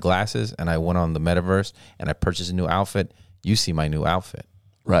put on my glasses and I went on the metaverse and I purchased a new outfit, you see my new outfit.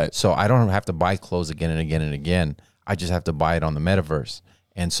 Right. So I don't have to buy clothes again and again and again. I just have to buy it on the metaverse.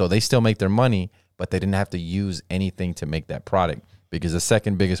 And so they still make their money, but they didn't have to use anything to make that product, because the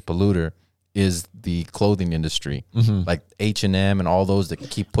second biggest polluter is the clothing industry, like H&M and all those that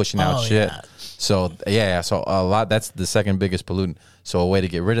keep pushing out shit. Yeah. So so a lot, that's the second biggest pollutant. So a way to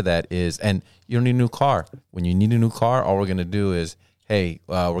get rid of that is, and you don't need a new car. When you need a new car, all we're going to do is, hey,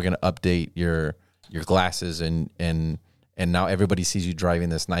 we're going to update your glasses and now everybody sees you driving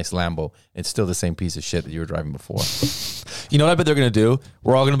this nice Lambo. It's still the same piece of shit that you were driving before. You know what I bet they're going to do?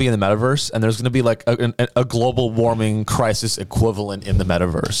 We're all going to be in the metaverse, and there's going to be like a global warming crisis equivalent in the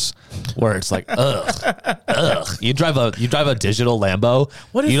metaverse, where it's like, ugh. You drive a digital Lambo.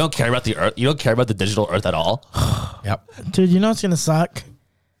 You don't care about the Earth. You don't care about the digital Earth at all. Yep. Dude, you know it's going to suck?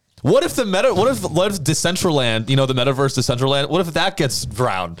 What if Decentraland, you know, the metaverse Decentraland, what if that gets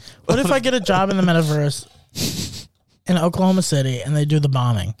drowned? What if I get a job in the metaverse in Oklahoma City and they do the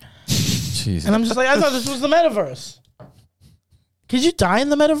bombing? Jesus. And I'm just like, I thought this was the metaverse. Could you die in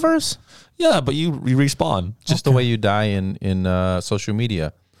the metaverse? Yeah, but you respawn. Just the way you die in social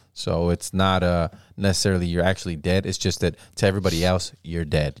media. So it's not necessarily you're actually dead. It's just that to everybody else, you're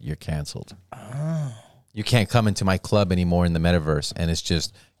dead. You're canceled. Oh. You can't come into my club anymore in the metaverse. And it's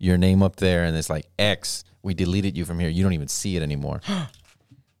just your name up there. And it's like, X, we deleted you from here. You don't even see it anymore.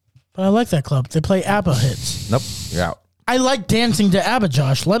 But I like that club. They play ABBA hits. Nope, you're out. I like dancing to ABBA,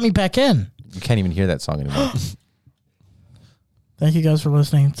 Josh. Let me back in. You can't even hear that song anymore. Thank you guys for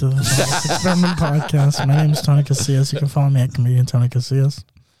listening to the Experiment Podcast. My name is Tony Casillas. You can follow me at Comedian Tony Casillas.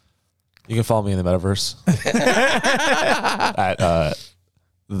 You can follow me in the metaverse at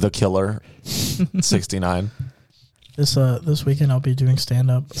The Killer 69. This weekend I'll be doing stand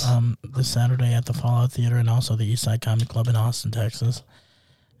up this Saturday at the Fallout Theater and also the Eastside Comedy Club in Austin, Texas.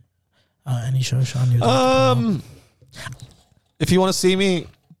 Any show, Sean? If you want to see me,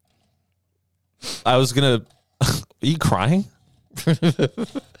 I was gonna. Are you crying?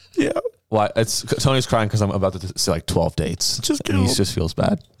 Yeah. Why? Tony's crying because I'm about to say like 12 dates. Just and he just feels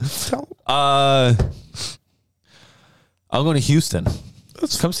bad. I'm going to Houston.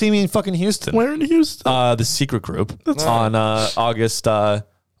 Come see me in fucking Houston. Where in Houston? The Secret Group on August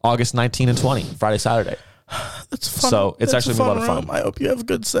 19 and 20, Friday, Saturday. That's fun. So it's actually a lot of fun. I hope you have a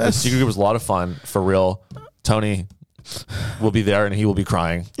good set. The Secret Group was a lot of fun, for real. Tony will be there and he will be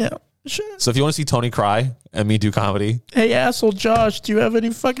crying. Yeah, sure. So if you want to see Tony cry and me do comedy. Hey, asshole Josh, do you have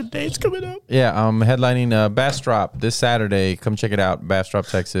any fucking dates coming up? Yeah, I'm headlining Bastrop this Saturday. Come check it out, Bastrop,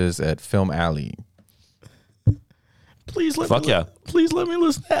 Texas at Film Alley. Please let Please let me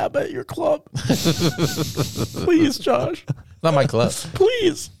listen to ABBA at your club. Please, Josh. Not my club.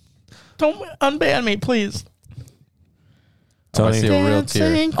 Please. Don't unban me, please. Tony, I see a real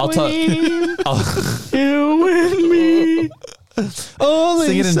tear. I'll tell you and me. Only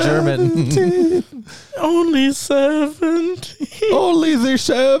sing it in 17. German. Only 17. Only the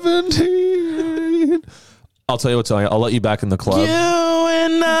 17. I'll tell you what, Tony. I'll let you back in the club. You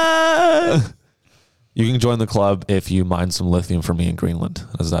and I. You can join the club if you mine some lithium for me in Greenland.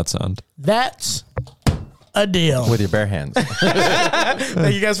 How does that sound? That's a deal. With your bare hands.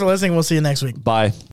 Thank you guys for listening. We'll see you next week. Bye.